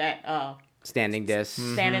desks that Standing desk.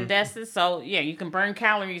 standing desks, so yeah, you can burn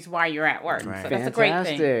calories while you're at work. Right. So that's a great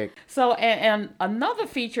thing. Fantastic. So and another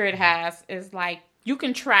feature it has is like you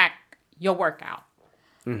can track your workout.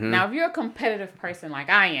 Now, if you're a competitive person like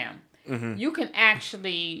I am, you can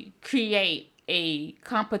actually create a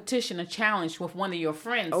competition, a challenge with one of your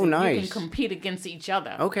friends. Oh, and nice. You can compete against each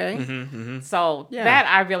other. Okay. So Yeah. that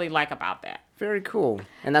I really like about that. Very cool.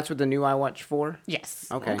 And that's what the new iWatch 4? Yes.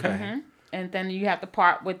 Okay. And then you have the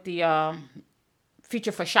part with the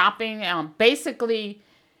feature for shopping. Basically,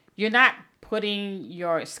 you're not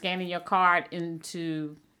scanning your card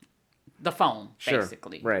into the phone, Sure.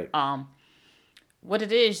 basically. Right. What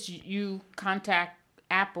it is, you contact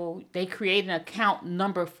Apple. They create an account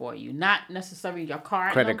number for you, not necessarily your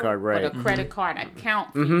credit Credit card, right. but a credit card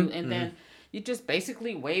account for you, and then you just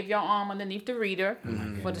basically wave your arm underneath the reader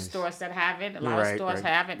for the stores that have it. A lot of Right, stores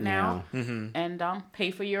right. have it now, and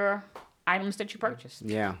pay for your items that you purchased.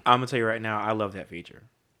 Yeah. I'm gonna tell you right now, I love that feature.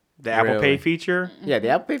 The Apple Really? Pay feature. Yeah, the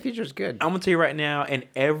Apple Pay feature is good. I'm gonna tell you right now, and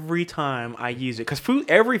every time I use it, because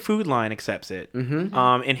every food line accepts it,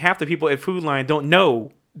 and half the people at Food Line don't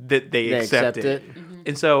know that they accept it.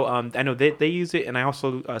 And so I know they use it, and I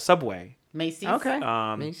also Subway. Macy's. Okay.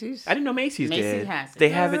 Um, Macy's? I didn't know Macy's did. has it. They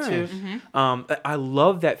have it too. I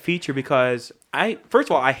love that feature because first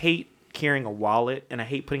of all, I hate carrying a wallet, and I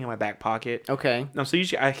hate putting it in my back pocket. Okay. So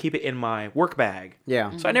usually I keep it in my work bag.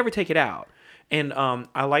 Yeah. So I never take it out. And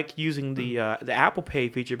I like using the Apple Pay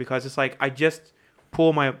feature because it's like I just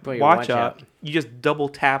pull my Pull your watch watch up. out. You just double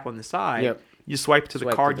tap on the side. Yep. You swipe to the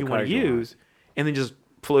Swipe to card the you want card to you want. use, and then just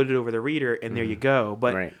float it over the reader, and there you go.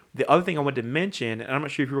 But Right. the other thing I wanted to mention, and I'm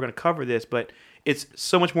not sure if you were going to cover this, but it's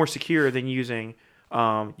so much more secure than using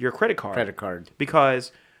your credit card. Credit card.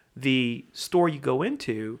 Because the store you go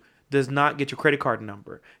into does not get your credit card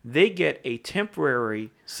number. They get a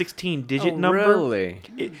temporary 16-digit number. Really?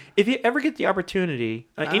 If you ever get the opportunity,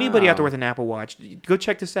 anybody out there with an Apple Watch, go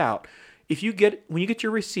check this out. When you get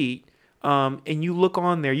your receipt, and you look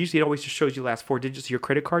on there, usually it always just shows you the last 4 digits of your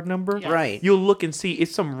credit card number. Yes. Right. You'll look and see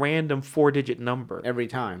it's some random 4-digit number. Every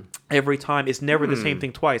time. Every time. It's never the same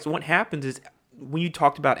thing twice. And what happens is when you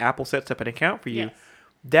talked about Apple sets up an account for you, Yes.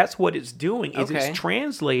 that's what it's doing. Is Okay. it's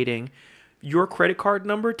translating your credit card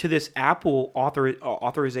number to this Apple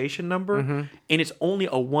authorization number, and it's only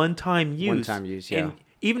a one-time use. One-time use, yeah. And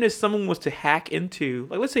even if someone was to hack into,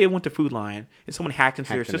 like, let's say it went to Food Line and someone hacked into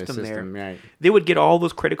their Hacked into the system, system, there, right. they would get all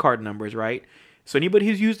those credit card numbers, right? So anybody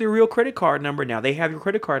who's used their real credit card number, now they have your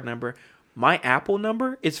credit card number. My Apple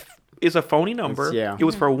number is a phony number. yeah. It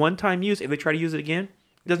was for a one-time use. If they try to use it again,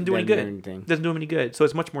 it doesn't do any Doesn't do good. anything. Doesn't do them any good. So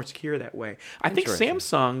it's much more secure that way. I think Interesting.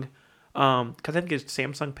 Samsung, because I think it's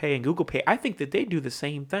Samsung Pay and Google Pay, I think that they do the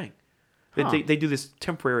same thing. That Huh. they do this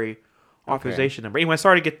temporary authorization number. Anyway,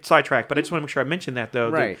 sorry to get sidetracked, but I just want to make sure I mention that though.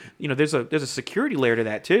 Right. There's a security layer to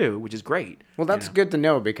that too, which is great. Well, that's good to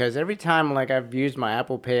know because every time like I've used my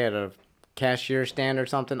Apple Pay at a cashier stand or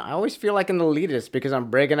something, I always feel like an elitist because I'm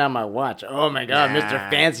breaking out my watch. Oh my God, Nah. Mr.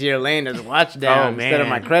 Fancier laying his watch down instead of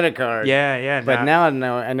my man. credit card. Yeah. But now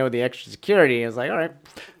I know the extra security. It's like, all right.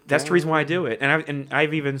 That's the reason why I do it. And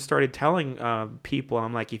I've even started telling people,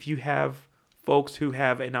 I'm like, if you have folks who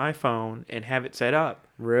have an iPhone and have it set up,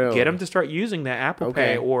 Really? get them to start using that Apple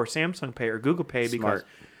Okay. Pay or Samsung Pay or Google Pay because Smart.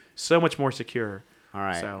 so much more secure. All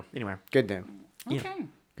right. So anyway, Good deal. Okay.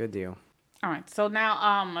 Good deal. All right. So now,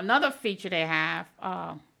 another feature they have,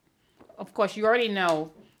 of course, you already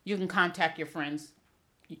know you can contact your friends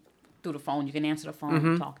through the phone. You can answer the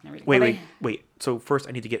phone, talk, and everything. Wait. So first,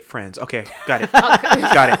 I need to get friends. Okay, got it. Okay.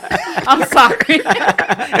 Got it. I'm sorry.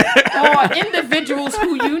 Or individuals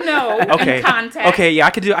who you know Okay. and contact. Okay, yeah,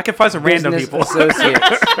 I can find some random Business people. associates.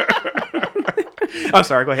 I'm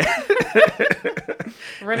sorry. Go ahead.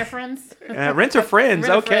 Rent a friends. Rent a friends.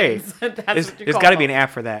 Rent a Okay. friends. That's what you It's call got to be them. an app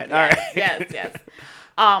for that. All right. Yes.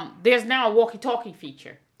 There's now a walkie-talkie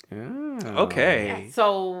feature. Okay.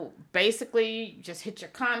 So basically, you just hit your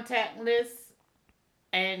contact list,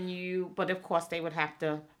 but of course they would have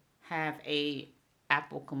to have a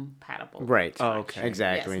Apple compatible. Right. Oh, okay.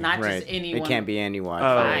 Exactly. Yes, not just right. any It one. can't be any watch.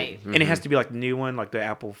 Right. And it has to be like the new one, like the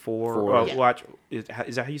Apple 4 4. Yeah. Watch. Is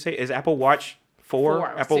that how you say it? Is Apple Watch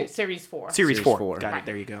 4? Apple Series 4. Series Series 4. 4. Got it. Right.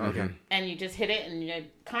 There you go. Okay. And you just hit it, and your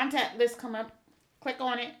contact list come up. Click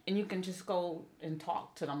on it, and you can just go and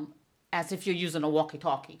talk to them as if you're using a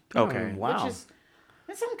walkie-talkie. Okay. Wow. Which is,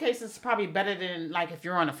 in some cases, probably better than like if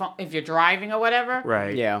you're on a phone, if you're driving or whatever.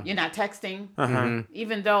 Right. Yeah. You're not texting, Uh-huh.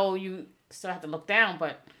 even though you still have to look down.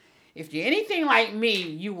 But if you're anything like me,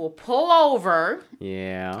 you will pull over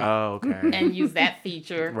Yeah. Oh, okay. and use that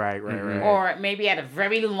feature. right. Or maybe at a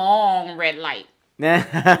very long red light.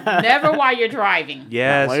 Yeah. Never while you're driving.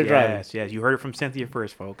 Yes, while you're driving. yes. You heard it from Cynthia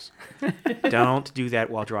first, folks. Don't do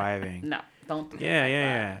that while driving. No, don't do that.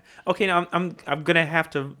 Yeah. Okay, now I'm gonna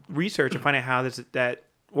have to research and find out how that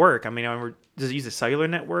work. I mean, does it use a cellular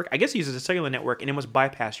network? I guess it uses a cellular network, and it must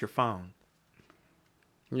bypass your phone.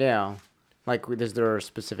 Yeah. Like, is there a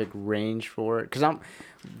specific range for it? Because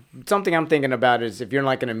something I'm thinking about is if you're in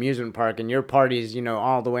like an amusement park and your party's,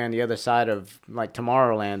 all the way on the other side of like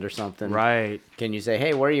Tomorrowland or something. Right. Can you say,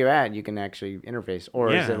 hey, where are you at? You can actually interface. Or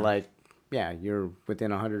is Yeah. it like, yeah, you're within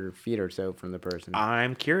 100 feet or so from the person?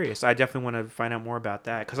 I'm curious. I definitely want to find out more about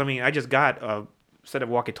that because I just got a set of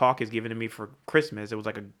walkie-talkies given to me for Christmas. It was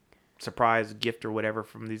like a surprise gift or whatever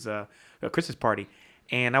from these a Christmas party,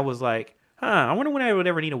 and I was like, I wonder when I would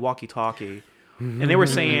ever need a walkie-talkie. And they were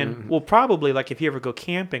saying, well, probably like if you ever go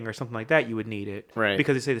camping or something like that, you would need it, Right.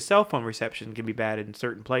 Because they say the cell phone reception can be bad in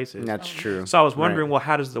certain places. That's true. So I was wondering, Right. well,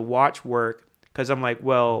 how does the watch work? Because I'm like,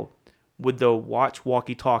 well, would the watch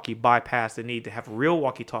walkie-talkie bypass the need to have a real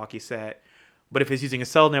walkie-talkie set? But if it's using a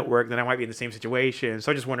cell network, then I might be in the same situation.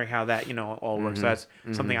 So I'm just wondering how that, all works. So that's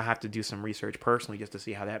something I have to do some research personally just to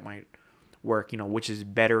see how that might work, which is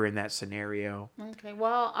better in that scenario. Okay,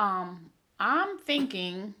 well, I'm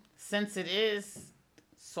thinking since it is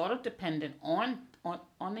sort of dependent on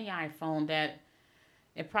the iPhone that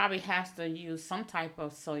it probably has to use some type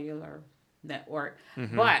of cellular network.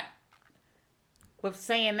 But with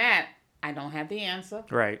saying that, I don't have the answer.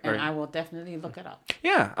 Right, And right. I will definitely look it up.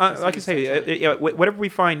 Yeah, like I say, whatever we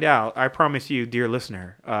find out, I promise you, dear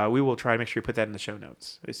listener, we will try to make sure we put that in the show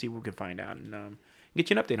notes. Let's see what we can find out and get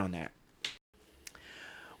you an update on that.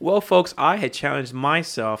 Well, folks, I had challenged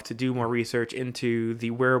myself to do more research into the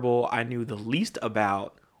wearable I knew the least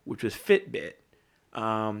about, which was Fitbit.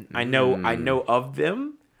 I know of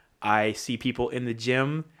them. I see people in the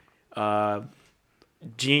gym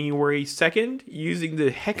January 2nd using the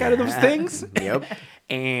heck out of those things. Yep.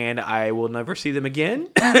 And I will never see them again.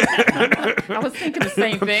 I was thinking the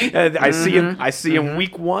same thing. I see him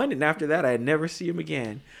week 1, and after that, I never see him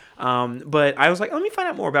again. But I was like, let me find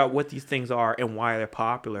out more about what these things are and why they're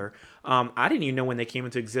popular. I didn't even know when they came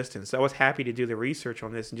into existence, so I was happy to do the research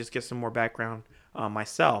on this and just get some more background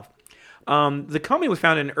myself. The company was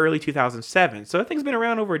founded in early 2007, so that thing's been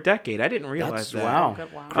around over a decade. I didn't realize that. Wow.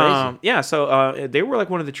 Good, wow. Crazy. Yeah, so they were like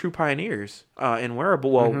one of the true pioneers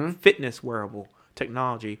in fitness wearable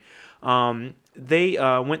technology. They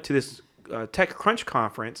went to this TechCrunch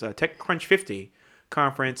conference, TechCrunch 50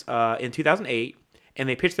 conference in 2008, and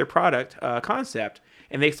they pitched their product concept,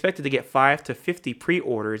 and they expected to get 5 to 50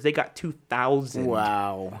 pre-orders. They got 2,000.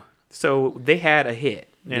 Wow. So they had a hit.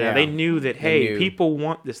 Yeah. They knew that, They hey, knew. people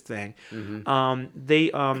want this thing.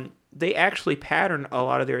 They actually patterned a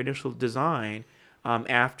lot of their initial design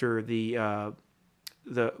after they liked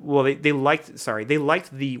the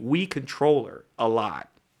Wii controller a lot,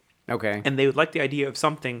 Okay. and they would like the idea of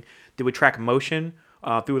something that would track motion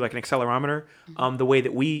through like an accelerometer, the way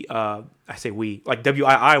that I say we, like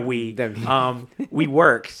WII we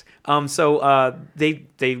works. So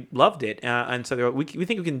they loved it, and so we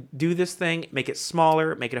think we can do this thing, make it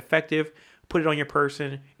smaller, make it effective, put it on your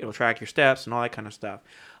person, it'll track your steps and all that kind of stuff.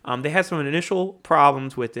 They had some initial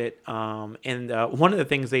problems with it, and one of the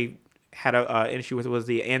things they had an issue with was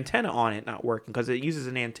the antenna on it not working, because it uses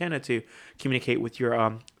an antenna to communicate with your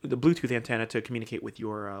the Bluetooth antenna to communicate with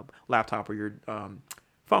your laptop or your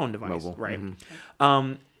phone device, Mobile. right?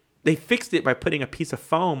 they fixed it by putting a piece of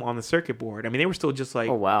foam on the circuit board. I mean, they were still just like,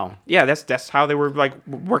 Oh wow. yeah, that's how they were like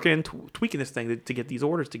working and tweaking this thing to get these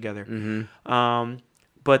orders together.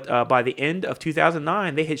 But by the end of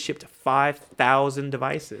 2009, they had shipped 5,000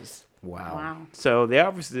 devices. Wow. So they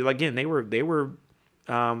obviously, again, they were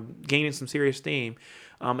gaining some serious steam.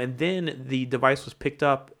 And then the device was picked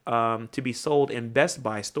up to be sold in Best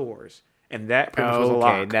Buy stores, and that pretty much was a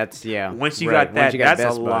lock. That's Once you right. got that, Once you got that's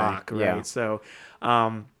Best a Buy, lock, right? yeah. So,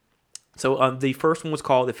 the first one was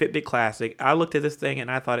called the Fitbit Classic. I looked at this thing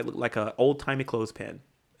and I thought it looked like an old timey clothespin.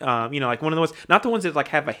 Like one of the ones, not the ones that like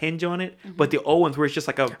have a hinge on it, but the old ones where it's just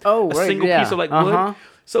like a single piece of like wood.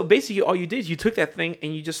 So basically, all you did is you took that thing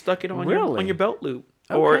and you just stuck it on your belt loop.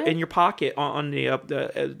 Or in your pocket on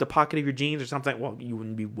the pocket of your jeans or something. Well, you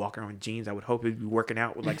wouldn't be walking around with jeans. I would hope you'd be working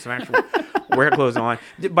out with like some actual workout clothes on.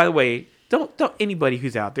 By the way, don't anybody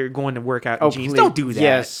who's out there going to work out in jeans, please. don't do that.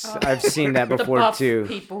 Yes, I've seen that The before buff too.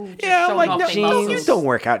 people who just Yeah, showing like off no, their jeans. you muscles. don't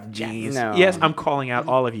work out in jeans. No. Yes, I'm calling out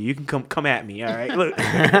all of you. You can come at me. All right. Look.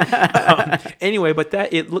 Anyway, but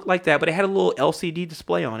it looked like that, but it had a little LCD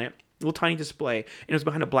display on it, a little tiny display, and it was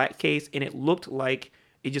behind a black case, and it looked like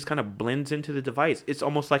it just kind of blends into the device. It's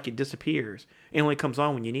almost like it disappears. It only comes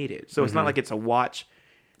on when you need it. So it's not like it's a watch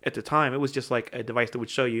at the time. It was just like a device that would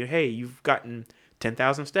show you, hey, you've gotten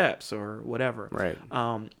 10,000 steps or whatever. Right.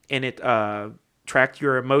 And it tracked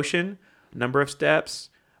your emotion, number of steps,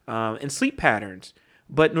 and sleep patterns.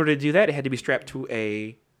 But in order to do that, it had to be strapped to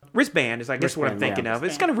a wristband, is I guess what I'm Wristband, thinking yeah. of.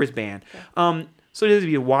 It's kind of wristband. So there'd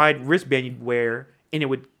be a wide wristband you'd wear, and it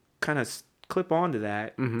would kind of clip onto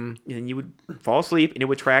that, and you would fall asleep, and it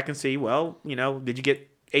would track and see, well, did you get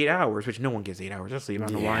 8 hours? Which no one gets 8 hours of sleep. I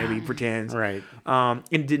don't know why he pretends. Right.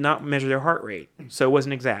 And did not measure their heart rate, so it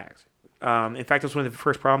wasn't exact. In fact, that's one of the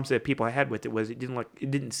first problems that people had with it was it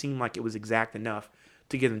didn't seem like it was exact enough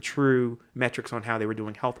to give them true metrics on how they were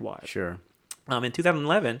doing health wise. Sure. In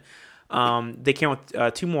 2011, they came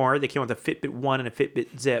with two more. They came with a Fitbit One and a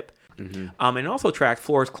Fitbit Zip. And it also tracked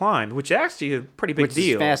floors climbed, which is actually a pretty big Which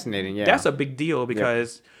deal. is fascinating, yeah. That's a big deal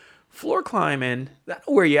because floor climbing,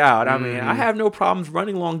 that'll wear you out. I mean, I have no problems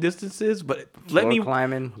running long distances, but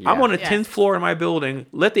climbing, I'm on the Yes. 10th floor in my building.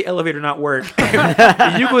 Let the elevator not work.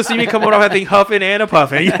 You can see me coming off that thing huffing and a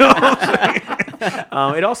puffing. You know what I'm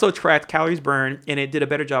saying? It also tracked calories burned, and it did a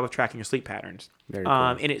better job of tracking your sleep patterns. Very cool.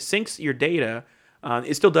 And it syncs your data.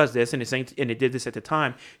 It still does this, and it did this at the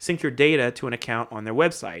time. Sync your data to an account on their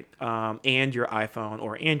website and your iPhone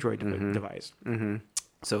or Android device.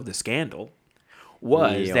 So the scandal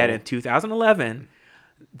was that in 2011,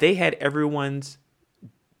 they had everyone's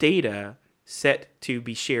data set to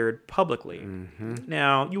be shared publicly.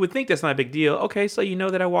 Now, you would think that's not a big deal. Okay, so you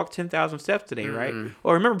know that I walked 10,000 steps today, right?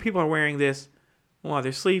 Well, remember, people are wearing this while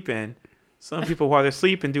they're sleeping. Some people, while they're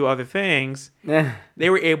sleeping, do other things.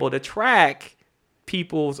 They were able to track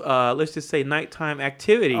people's let's just say nighttime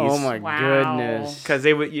activities. Oh my Wow. goodness. Because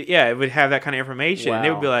it would have that kind of information. And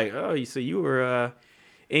they would be Wow. like, oh, so you were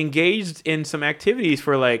engaged in some activities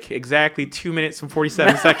for like exactly 2 minutes and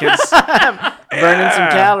 47 seconds. Burning some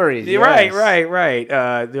calories. Yeah, Yes. Right.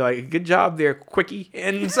 They're like, good job there, quickie.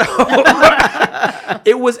 And so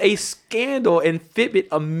it was a scandal, and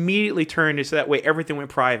Fitbit immediately turned it so that way everything went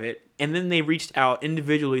private. And then they reached out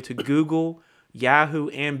individually to Google, Yahoo,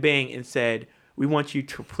 and Bing and said, we want you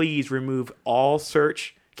to please remove all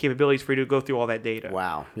search capabilities for you to go through all that data.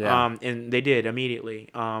 Wow. Yeah. And they did immediately.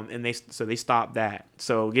 And they stopped that.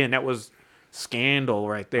 So again, that was scandal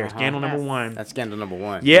right there. Scandal number Yes. one. That's scandal number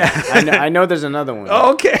one. Yeah. I know there's another one.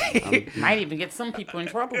 Okay. Might even get some people in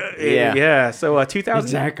trouble. Yeah. Yeah. So 2000,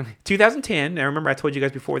 Exactly. 2010, I remember I told you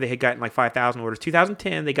guys before they had gotten like 5,000 orders.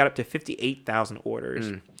 2010, they got up to 58,000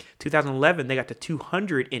 orders. 2011, they got to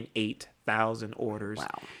 208,000 orders. Wow.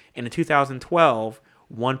 And in 2012,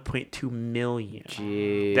 1.2 million.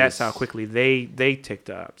 Jeez. That's how quickly they ticked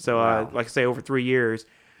up. So, Wow. like I say, over 3 years,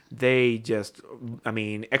 they just,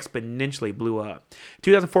 exponentially blew up.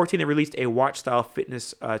 2014, they released a watch-style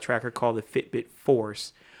fitness tracker called the Fitbit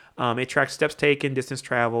Force. It tracks steps taken, distance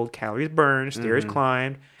traveled, calories burned, stairs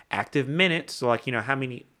climbed, active minutes. So, like, how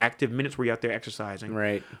many active minutes were you out there exercising?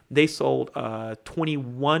 Right. They sold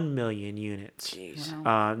 21 million units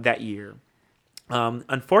that year.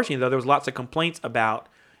 Unfortunately, though, there was lots of complaints about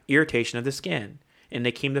irritation of the skin. And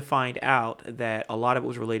they came to find out that a lot of it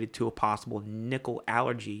was related to a possible nickel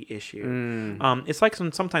allergy issue. It's like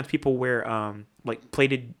sometimes people wear like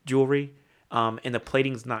plated jewelry and the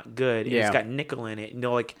plating's not good, and it's Yeah. got nickel in it, and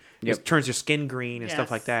like Yep. it turns your skin green and stuff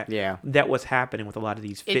Yes. like that. Yeah. That was happening with a lot of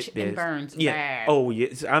these Itch Fitbits. and burns Yeah. bad. Oh,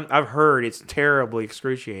 yes. I've heard it's terribly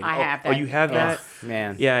excruciating. I Oh, have Oh, that. you have that? Yes.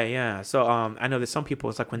 Man. Yeah. So I know that some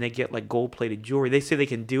people, it's like when they get like gold plated jewelry, they say they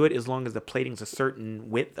can do it as long as the plating's a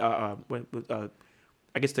certain width.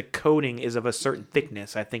 I guess the coating is of a certain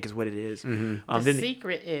thickness, I think is what it is. The Then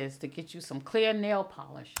secret is to get you some clear nail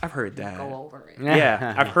polish. I've heard that. Go over it.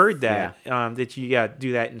 Yeah, I've heard that. That you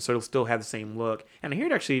do that and so it'll still have the same look. And I hear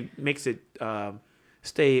it actually makes it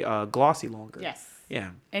stay glossy longer. Yes. Yeah.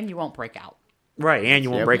 And you won't break out. Right, and you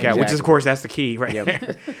won't Yep, break out, which is, of exactly. course, that's the key, right?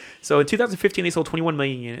 Yep. So in 2015, they sold 21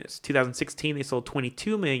 million units. 2016, they sold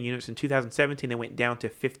 22 million units. In 2017, they went down to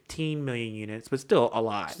 15 million units, but still a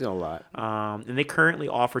lot. Still a lot. And they currently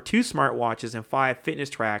offer 2 smartwatches and 5 fitness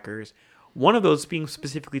trackers, one of those being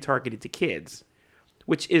specifically targeted to kids,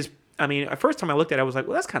 which is, I mean, the first time I looked at it, I was like,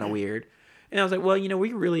 well, that's kind of weird. And I was like, well,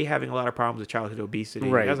 we're really having a lot of problems with childhood obesity.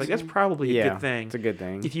 Right. I was like, that's probably a Yeah, good thing. it's a good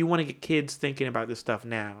thing. If you want to get kids thinking about this stuff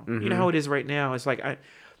now. You know how it is right now? It's like,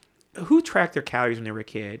 who tracked their calories when they were a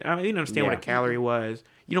kid? I didn't understand what a Yeah. calorie was.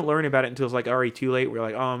 You don't learn about it until it's like already too late. We're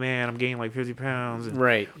like, oh man, I'm gaining like 50 pounds. And,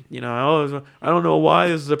 Right. I don't know why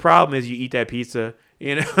this is a problem. Is you eat that pizza,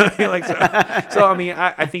 like so. I mean,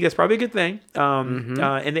 I think that's probably a good thing.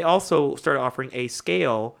 And they also started offering a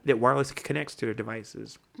scale that wirelessly connects to their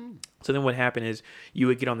devices. So then what happened is you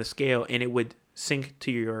would get on the scale and it would sync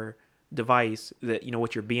to your device that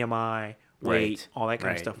what your BMI, weight, Right. all that kind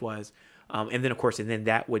of Right. stuff was. And then, of course,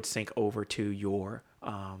 that would sync over to your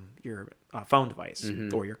phone device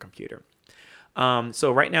or your computer.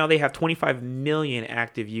 So right now they have 25 million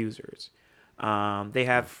active users. They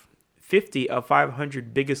have 50 of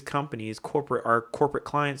 500 biggest companies are corporate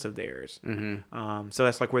clients of theirs. So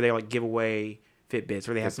that's like where they like give away Fitbits,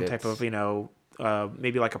 or they have some type of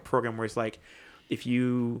maybe like a program where it's like if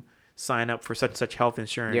you sign up for such and such health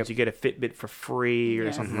insurance, Yep. you get a Fitbit for free or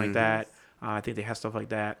Yes. something like that. I think they have stuff like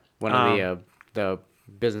that. One of the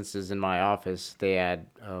businesses in my office, they had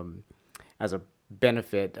as a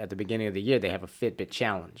benefit at the beginning of the year, they have a Fitbit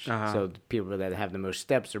challenge. So the people that have the most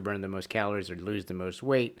steps or burn the most calories or lose the most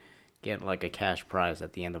weight get like a cash prize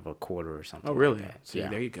at the end of a quarter or something. Oh, really? Like that. See, Yeah.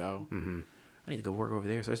 there you go. I need to go work over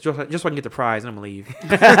there. So it's just so I can get the prize, and I'm gonna leave.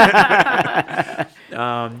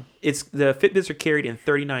 It's the Fitbits are carried in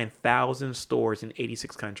 39,000 stores in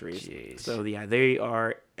 86 countries. Jeez. So yeah, they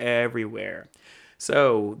are everywhere.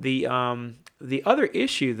 So the other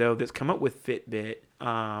issue though that's come up with Fitbit,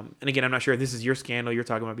 and again, I'm not sure if this is your scandal you're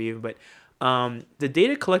talking about, Beaven, but the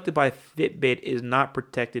data collected by Fitbit is not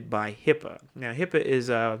protected by HIPAA. Now, HIPAA is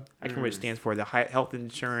I can't remember what it stands for, the Health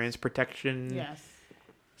Insurance Protection. Yes.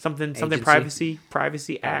 Something Agency. Privacy Act.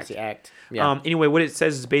 Privacy Act. Yeah. Anyway, what it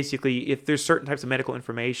says is basically if there's certain types of medical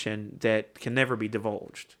information that can never be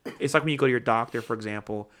divulged. It's like when you go to your doctor, for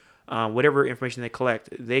example, whatever information they collect,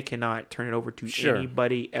 they cannot turn it over to Sure.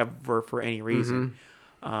 anybody ever for any reason,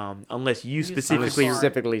 unless you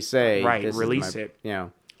specifically say right, this is release my- it. Yeah.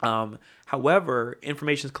 However,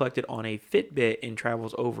 information is collected on a Fitbit and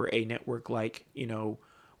travels over a network like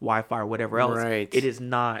Wi-Fi or whatever else. Right. It is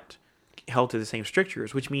not held to the same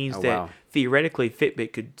strictures, which means Oh, that wow. theoretically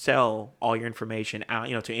Fitbit could sell all your information out,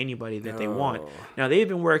 to anybody that they want. Now they've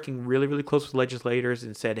been working really, really close with legislators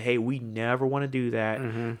and said, "Hey, we never want to do that."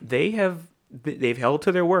 They've held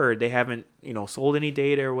to their word. They haven't, sold any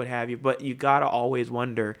data or what have you. But you gotta always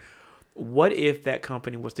wonder, what if that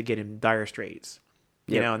company was to get in dire straits?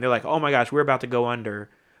 Yep. And they're like, "Oh my gosh, we're about to go under.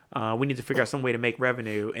 We need to figure out some way to make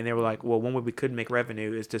revenue." And they were like, "Well, one way we could make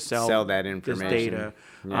revenue is to sell that this information. data."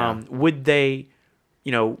 Yeah. Would they,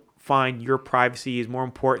 find your privacy is more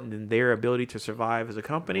important than their ability to survive as a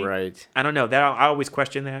company? Right. I don't know. That I always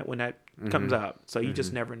question that when that comes up. So you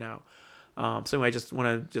just never know. So anyway, I just want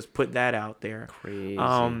to just put that out there. Crazy.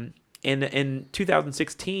 In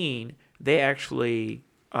 2016, they actually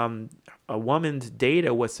a woman's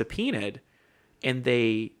data was subpoenaed, and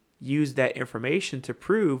they used that information to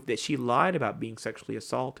prove that she lied about being sexually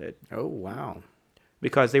assaulted, Oh, wow.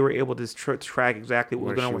 because they were able to track exactly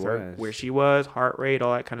what was Where going on she with her, was. where she was, heart rate,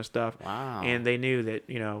 all that kind of stuff. Wow. And they knew that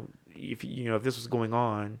if this was going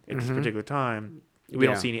on at this particular time, we Mm-hmm. Yeah.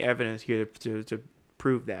 don't see any evidence here to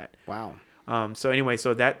prove that. Wow. So anyway,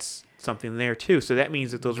 so that's something there too. So that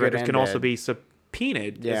means that those Good records and can also bad. be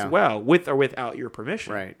subpoenaed Yeah. as well, with or without your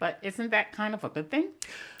permission. Right. But isn't that kind of a good thing?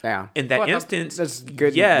 Yeah. In that For the- instance, That's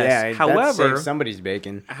good. Yes. Yeah, that However, saves somebody's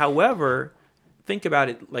bacon. think about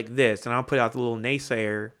it like this, and I'll put out the little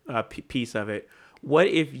naysayer piece of it. What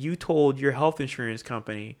if you told your health insurance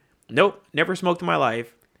company, "Nope, never smoked in my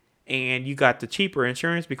life," and you got the cheaper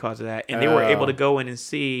insurance because of that. And they were able to go in and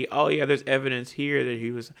see, oh yeah, there's evidence here that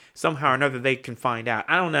he was somehow or another they can find out.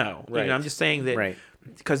 I don't know. Right. You know, I'm just saying that Right.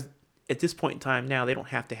 because at this point in time now they don't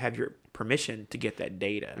have to have your permission to get that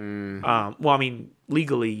data. Mm-hmm. Well, I mean,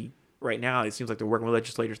 legally right now it seems like they're working with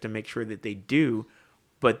legislators to make sure that they do,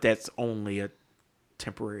 but that's only a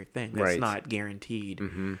temporary thing. That's Right. not guaranteed.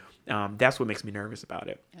 That's what makes me nervous about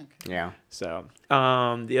it. Yeah. So the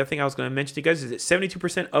other thing I was going to mention to you guys is that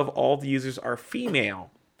 72% of all the users are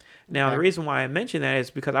female. Now, the reason why I mention that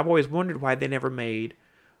is because I've always wondered why they never made,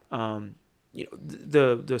 you know,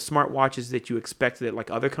 the smartwatches that you expect that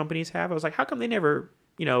like other companies have. I was like, how come they never,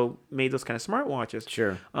 you know, made those kind of smartwatches?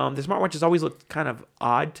 Sure. The smartwatches always looked kind of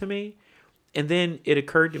odd to me. And then it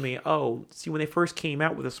occurred to me, oh, see, when they first came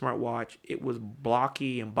out with a smartwatch, it was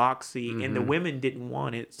blocky and boxy, and the women didn't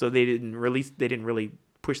want it, so they didn't really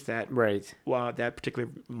push that Right. that particular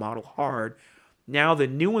model hard. Now the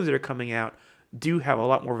new ones that are coming out do have a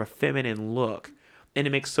lot more of a feminine look, and it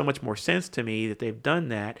makes so much more sense to me that they've done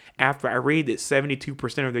that. After I read that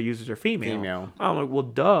 72% of their users are female, I'm like, well,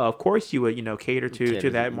 duh, of course you would, you know, cater to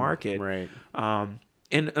that market. Right.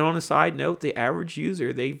 And on a side note, the average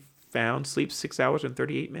user they found sleeps 6 hours and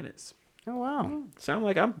 38 minutes. Oh, wow. Sound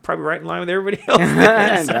like I'm probably right in line with everybody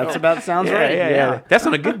else. That's about sounds Yeah, right. yeah. That's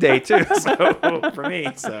on a good day too. So for me,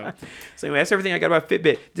 so anyway, that's everything I got about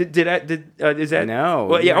Fitbit. Is that No,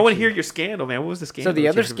 Well, yeah, I want to actually- hear your scandal, man. What was the scandal? So the that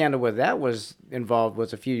other you- scandal with that was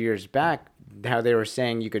a few years back, how they were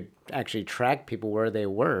saying you could actually track people where they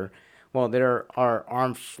were. Well, there are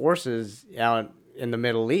armed forces out in the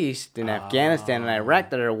Middle East, in Afghanistan and Iraq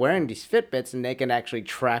that are wearing these Fitbits, and they can actually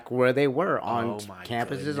track where they were on Oh my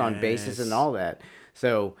campuses, on bases, goodness. and all that.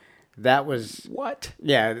 So that was What?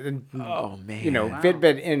 yeah. Oh man. You know,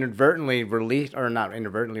 Fitbit inadvertently released, or not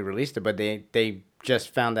inadvertently released it, but they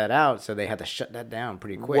just found that out, so they had to shut that down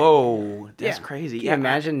pretty quick. Whoa, that's Yeah. crazy. Can you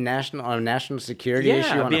imagine national security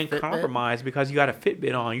issue Yeah, on being a Fitbit? compromised because you got a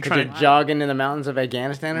Fitbit on. You're Because trying you're to jogging in the mountains of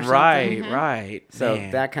Afghanistan or something. right, right. So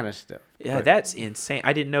Man. that kind of stuff. Yeah, But- that's insane.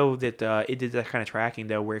 I didn't know that it did that kind of tracking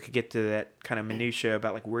though, where it could get to that kind of minutia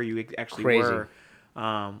about like where you actually Crazy. were,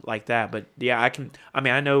 like that. But yeah,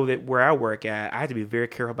 I know that where I work at, I have to be very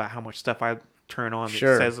careful about how much stuff I turn on that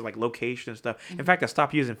Sure. says like location and stuff. In fact, I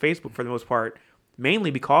stopped using Facebook for the most part,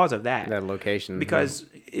 mainly because of that. that location. Because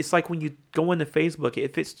it's like when you go into Facebook,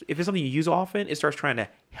 if it's something you use often, it starts trying to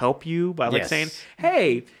help you by like Yes. saying,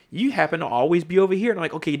 "Hey, you happen to always be over here." And I'm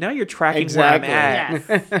like, "Okay, now you're tracking Exactly. where I'm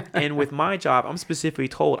at." Yes. And with my job, I'm specifically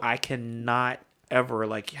told I cannot ever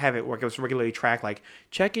like have it work. It was regularly track like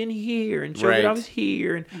check in here and show that I Right. was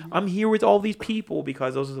here and I'm here with all these people,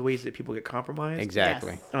 because those are the ways that people get compromised.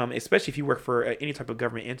 Exactly. Yes. Especially if you work for any type of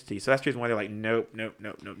government entity. So that's the reason why they're like, nope,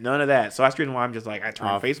 none of that. So that's the reason why I'm just like, I turn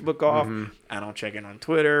Off. Facebook off. I don't check in on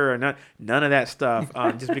Twitter or none of that stuff,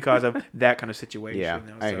 just because of that kind of situation. Yeah, you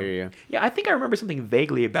know, I so- hear you. Yeah, I think I remember something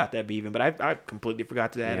vaguely about that, Beaven, but I completely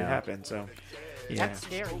forgot that it Yeah. happened. So, yeah. That's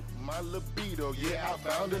scary. My libido, yeah, I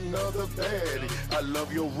found another baddie. I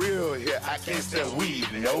love your real hair, I can't stand weed,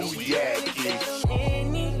 no yakking.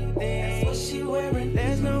 Anything. What she wearing?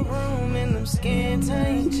 There's no room in them skin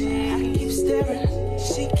tight jeans. I keep staring.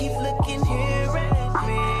 She keep looking here at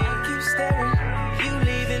me. I keep staring. You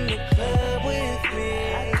leaving the club with me.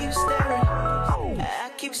 I keep staring. I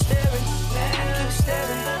keep staring. I keep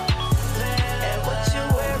staring. At what you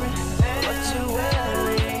wearing? What you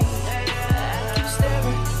wearing? I keep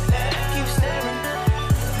staring. I keep staring.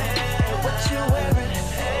 At what you wearing?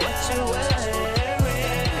 What you wearing?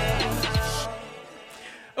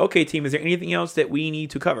 Okay, team, is there anything else that we need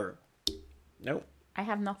to cover? Nope. I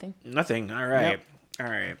have nothing. Nothing. All right. All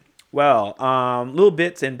right. Well, little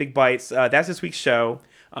bits and big bites. That's this week's show.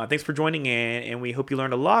 Thanks for joining in, and we hope you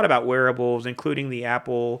learned a lot about wearables, including the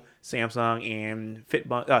Apple, Samsung, and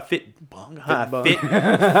Fitbit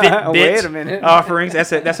Wait a minute. offerings.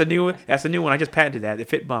 That's a new one. That's a new one. I just patented that. The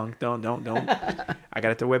Fitbung. Don't. I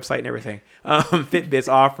got it the website and everything. Fitbit's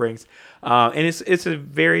offerings, and it's a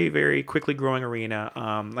very, very quickly growing arena.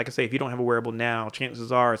 Like I say, if you don't have a wearable now, chances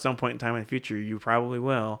are at some point in time in the future you probably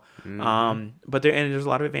will. But there's a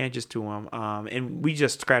lot of advantages to them, and we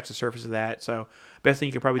just scratched the surface of that. So best thing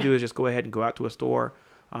you can probably do is just go ahead and go out to a store,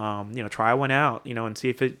 try one out, and see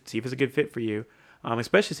if it's a good fit for you.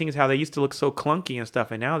 Especially seeing as how they used to look so clunky and stuff,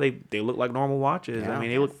 and now they look like normal watches. Yeah. I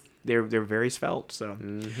mean, they're very svelte. So,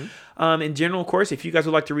 in general, of course, if you guys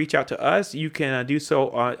would like to reach out to us, you can do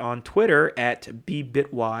so on Twitter at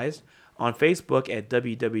BeBitWise, on Facebook at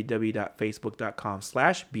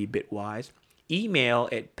www.facebook.com/BeBitWise, email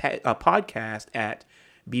at podcast at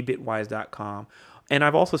bbitwise.com. And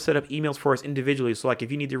I've also set up emails for us individually. So like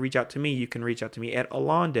if you need to reach out to me, you can reach out to me at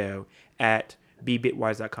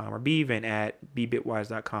alondo@bbitwise.com or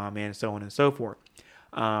bevan@bbitwise.com and so on and so forth.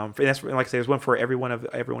 That's like I said, there's one for every one of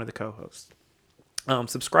the co-hosts.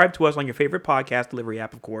 Subscribe to us on your favorite podcast delivery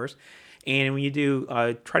app, of course. And when you do,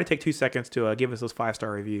 try to take 2 seconds to give us those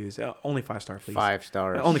 5-star reviews. Only 5 stars, please. 5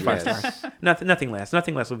 stars. Only 5 yes. stars. Nothing less.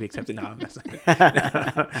 Nothing less will be accepted. No, I'm messing.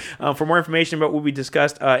 For more information about what we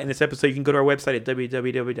discussed in this episode, you can go to our website at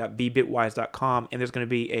www.bbitwise.com, and there's going to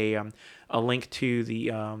be a link to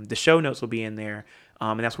the show notes will be in there.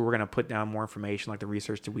 And that's where we're going to put down more information, like the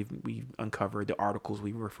research that we've uncovered, the articles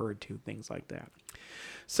we referred to, things like that.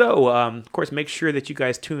 So, of course, make sure that you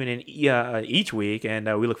guys tune in each week, and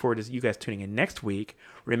we look forward to you guys tuning in next week.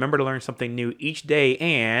 Remember to learn something new each day,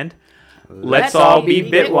 and let's all be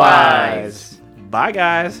Bitwise. Bye,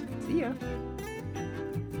 guys. See ya.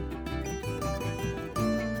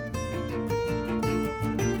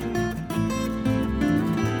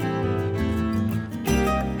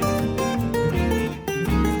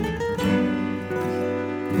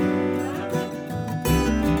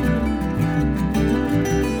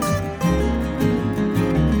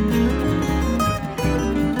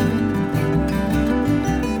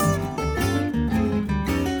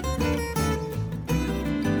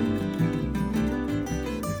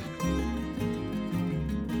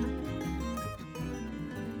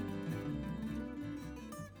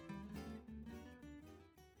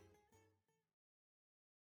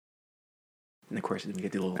 And of course, you didn't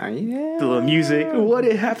get the little, Yeah. the little music. What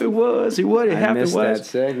it happened was, what it I happened missed was. that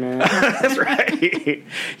segment. That's right.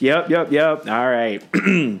 Yep. All right.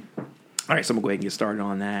 All right, so I'm going to go ahead and get started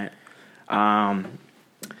on that. And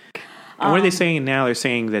what are they saying now? They're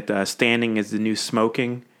saying that standing is the new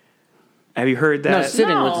smoking. Have you heard that? No, sitting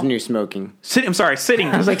No. was the new smoking. I'm sorry, sitting.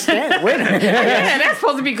 I was like, stand. Wait a minute. Yeah, that's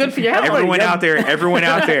supposed to be good for your health. Everyone out there,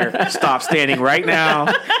 stop standing right now.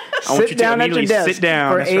 I want you to down at your immediately desk sit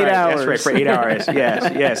down. for That's 8 right. hours. That's right, for 8 hours.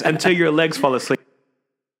 Yes, until your legs fall asleep.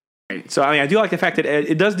 So I do like the fact that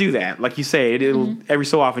it does do that. Like you say, it'll every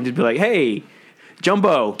so often just be like, "Hey,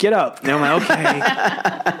 Jumbo, get up." And I'm like,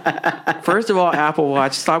 okay. First of all, Apple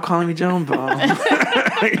Watch, stop calling me Jumbo.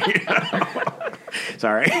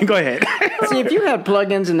 Sorry, go ahead. See, if you had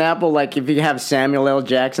plugins in Apple, like if you have Samuel L.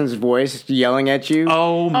 Jackson's voice yelling at you,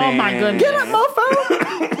 Oh man, my goodness. get up, mofo!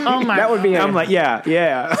 Oh my! That would be. I'm like, yeah.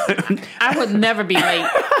 I would never be late.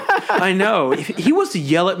 I know. If he was to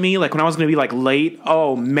yell at me, like when I was going to be like late,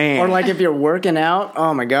 oh man. Or like if you're working out,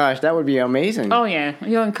 oh my gosh, that would be amazing. Oh yeah,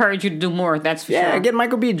 he'll encourage you to do more. That's for yeah, sure. get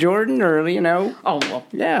Michael B. Jordan or Oh well.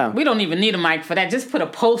 yeah. We don't even need a mic for that. Just put a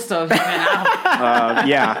poster of him out.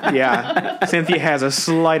 Yeah. Cynthia has a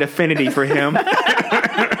slight affinity for him.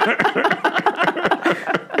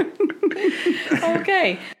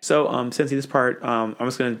 Okay. So, Cynthia, this part, I'm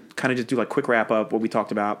just going to kind of just do like quick wrap up what we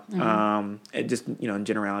talked about, and just, in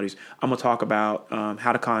generalities. I'm going to talk about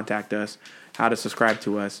how to contact us, how to subscribe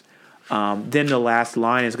to us. Then the last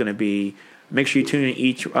line is going to be, make sure you tune in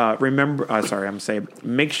each,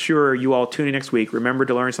 make sure you all tune in next week. Remember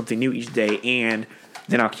to learn something new each day, and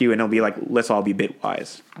then I'll cue and it'll be like, let's all be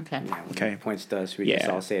Bitwise. Okay. Okay. Points to us. We Yeah. just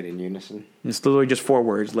all say it in unison. It's literally just 4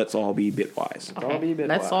 words. Let's all be Bitwise. All be Bitwise.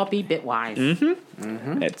 Let's all be Bitwise.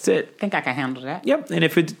 That's it. Think I can handle that. Yep. And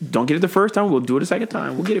if it don't get it the first time, we'll do it a second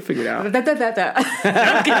time. We'll get it figured out. Don't get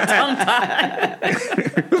tongue-tied.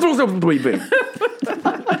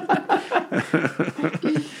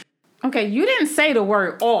 Okay, you didn't say the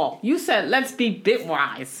word all. You said let's be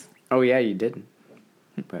Bitwise. Oh yeah, you didn't.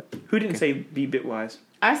 But Who didn't say be Bitwise?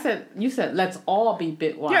 You said let's all be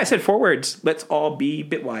Bitwise. Yeah, I said 4 words. Let's all be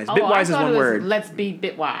Bitwise. Oh, Bitwise I is thought one it was word. Let's be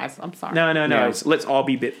Bitwise. I'm sorry. No. No. It's let's all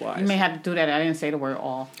be Bitwise. You may have to do that. I didn't say the word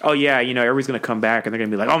all. Oh yeah, everybody's gonna come back and they're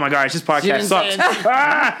gonna be like, "Oh my gosh, this podcast didn't sucks." say it.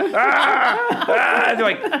 They're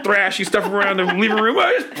like thrashy stuff around the living room.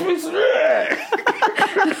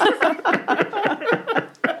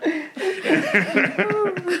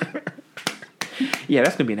 Yeah,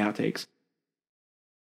 that's gonna be an outtakes.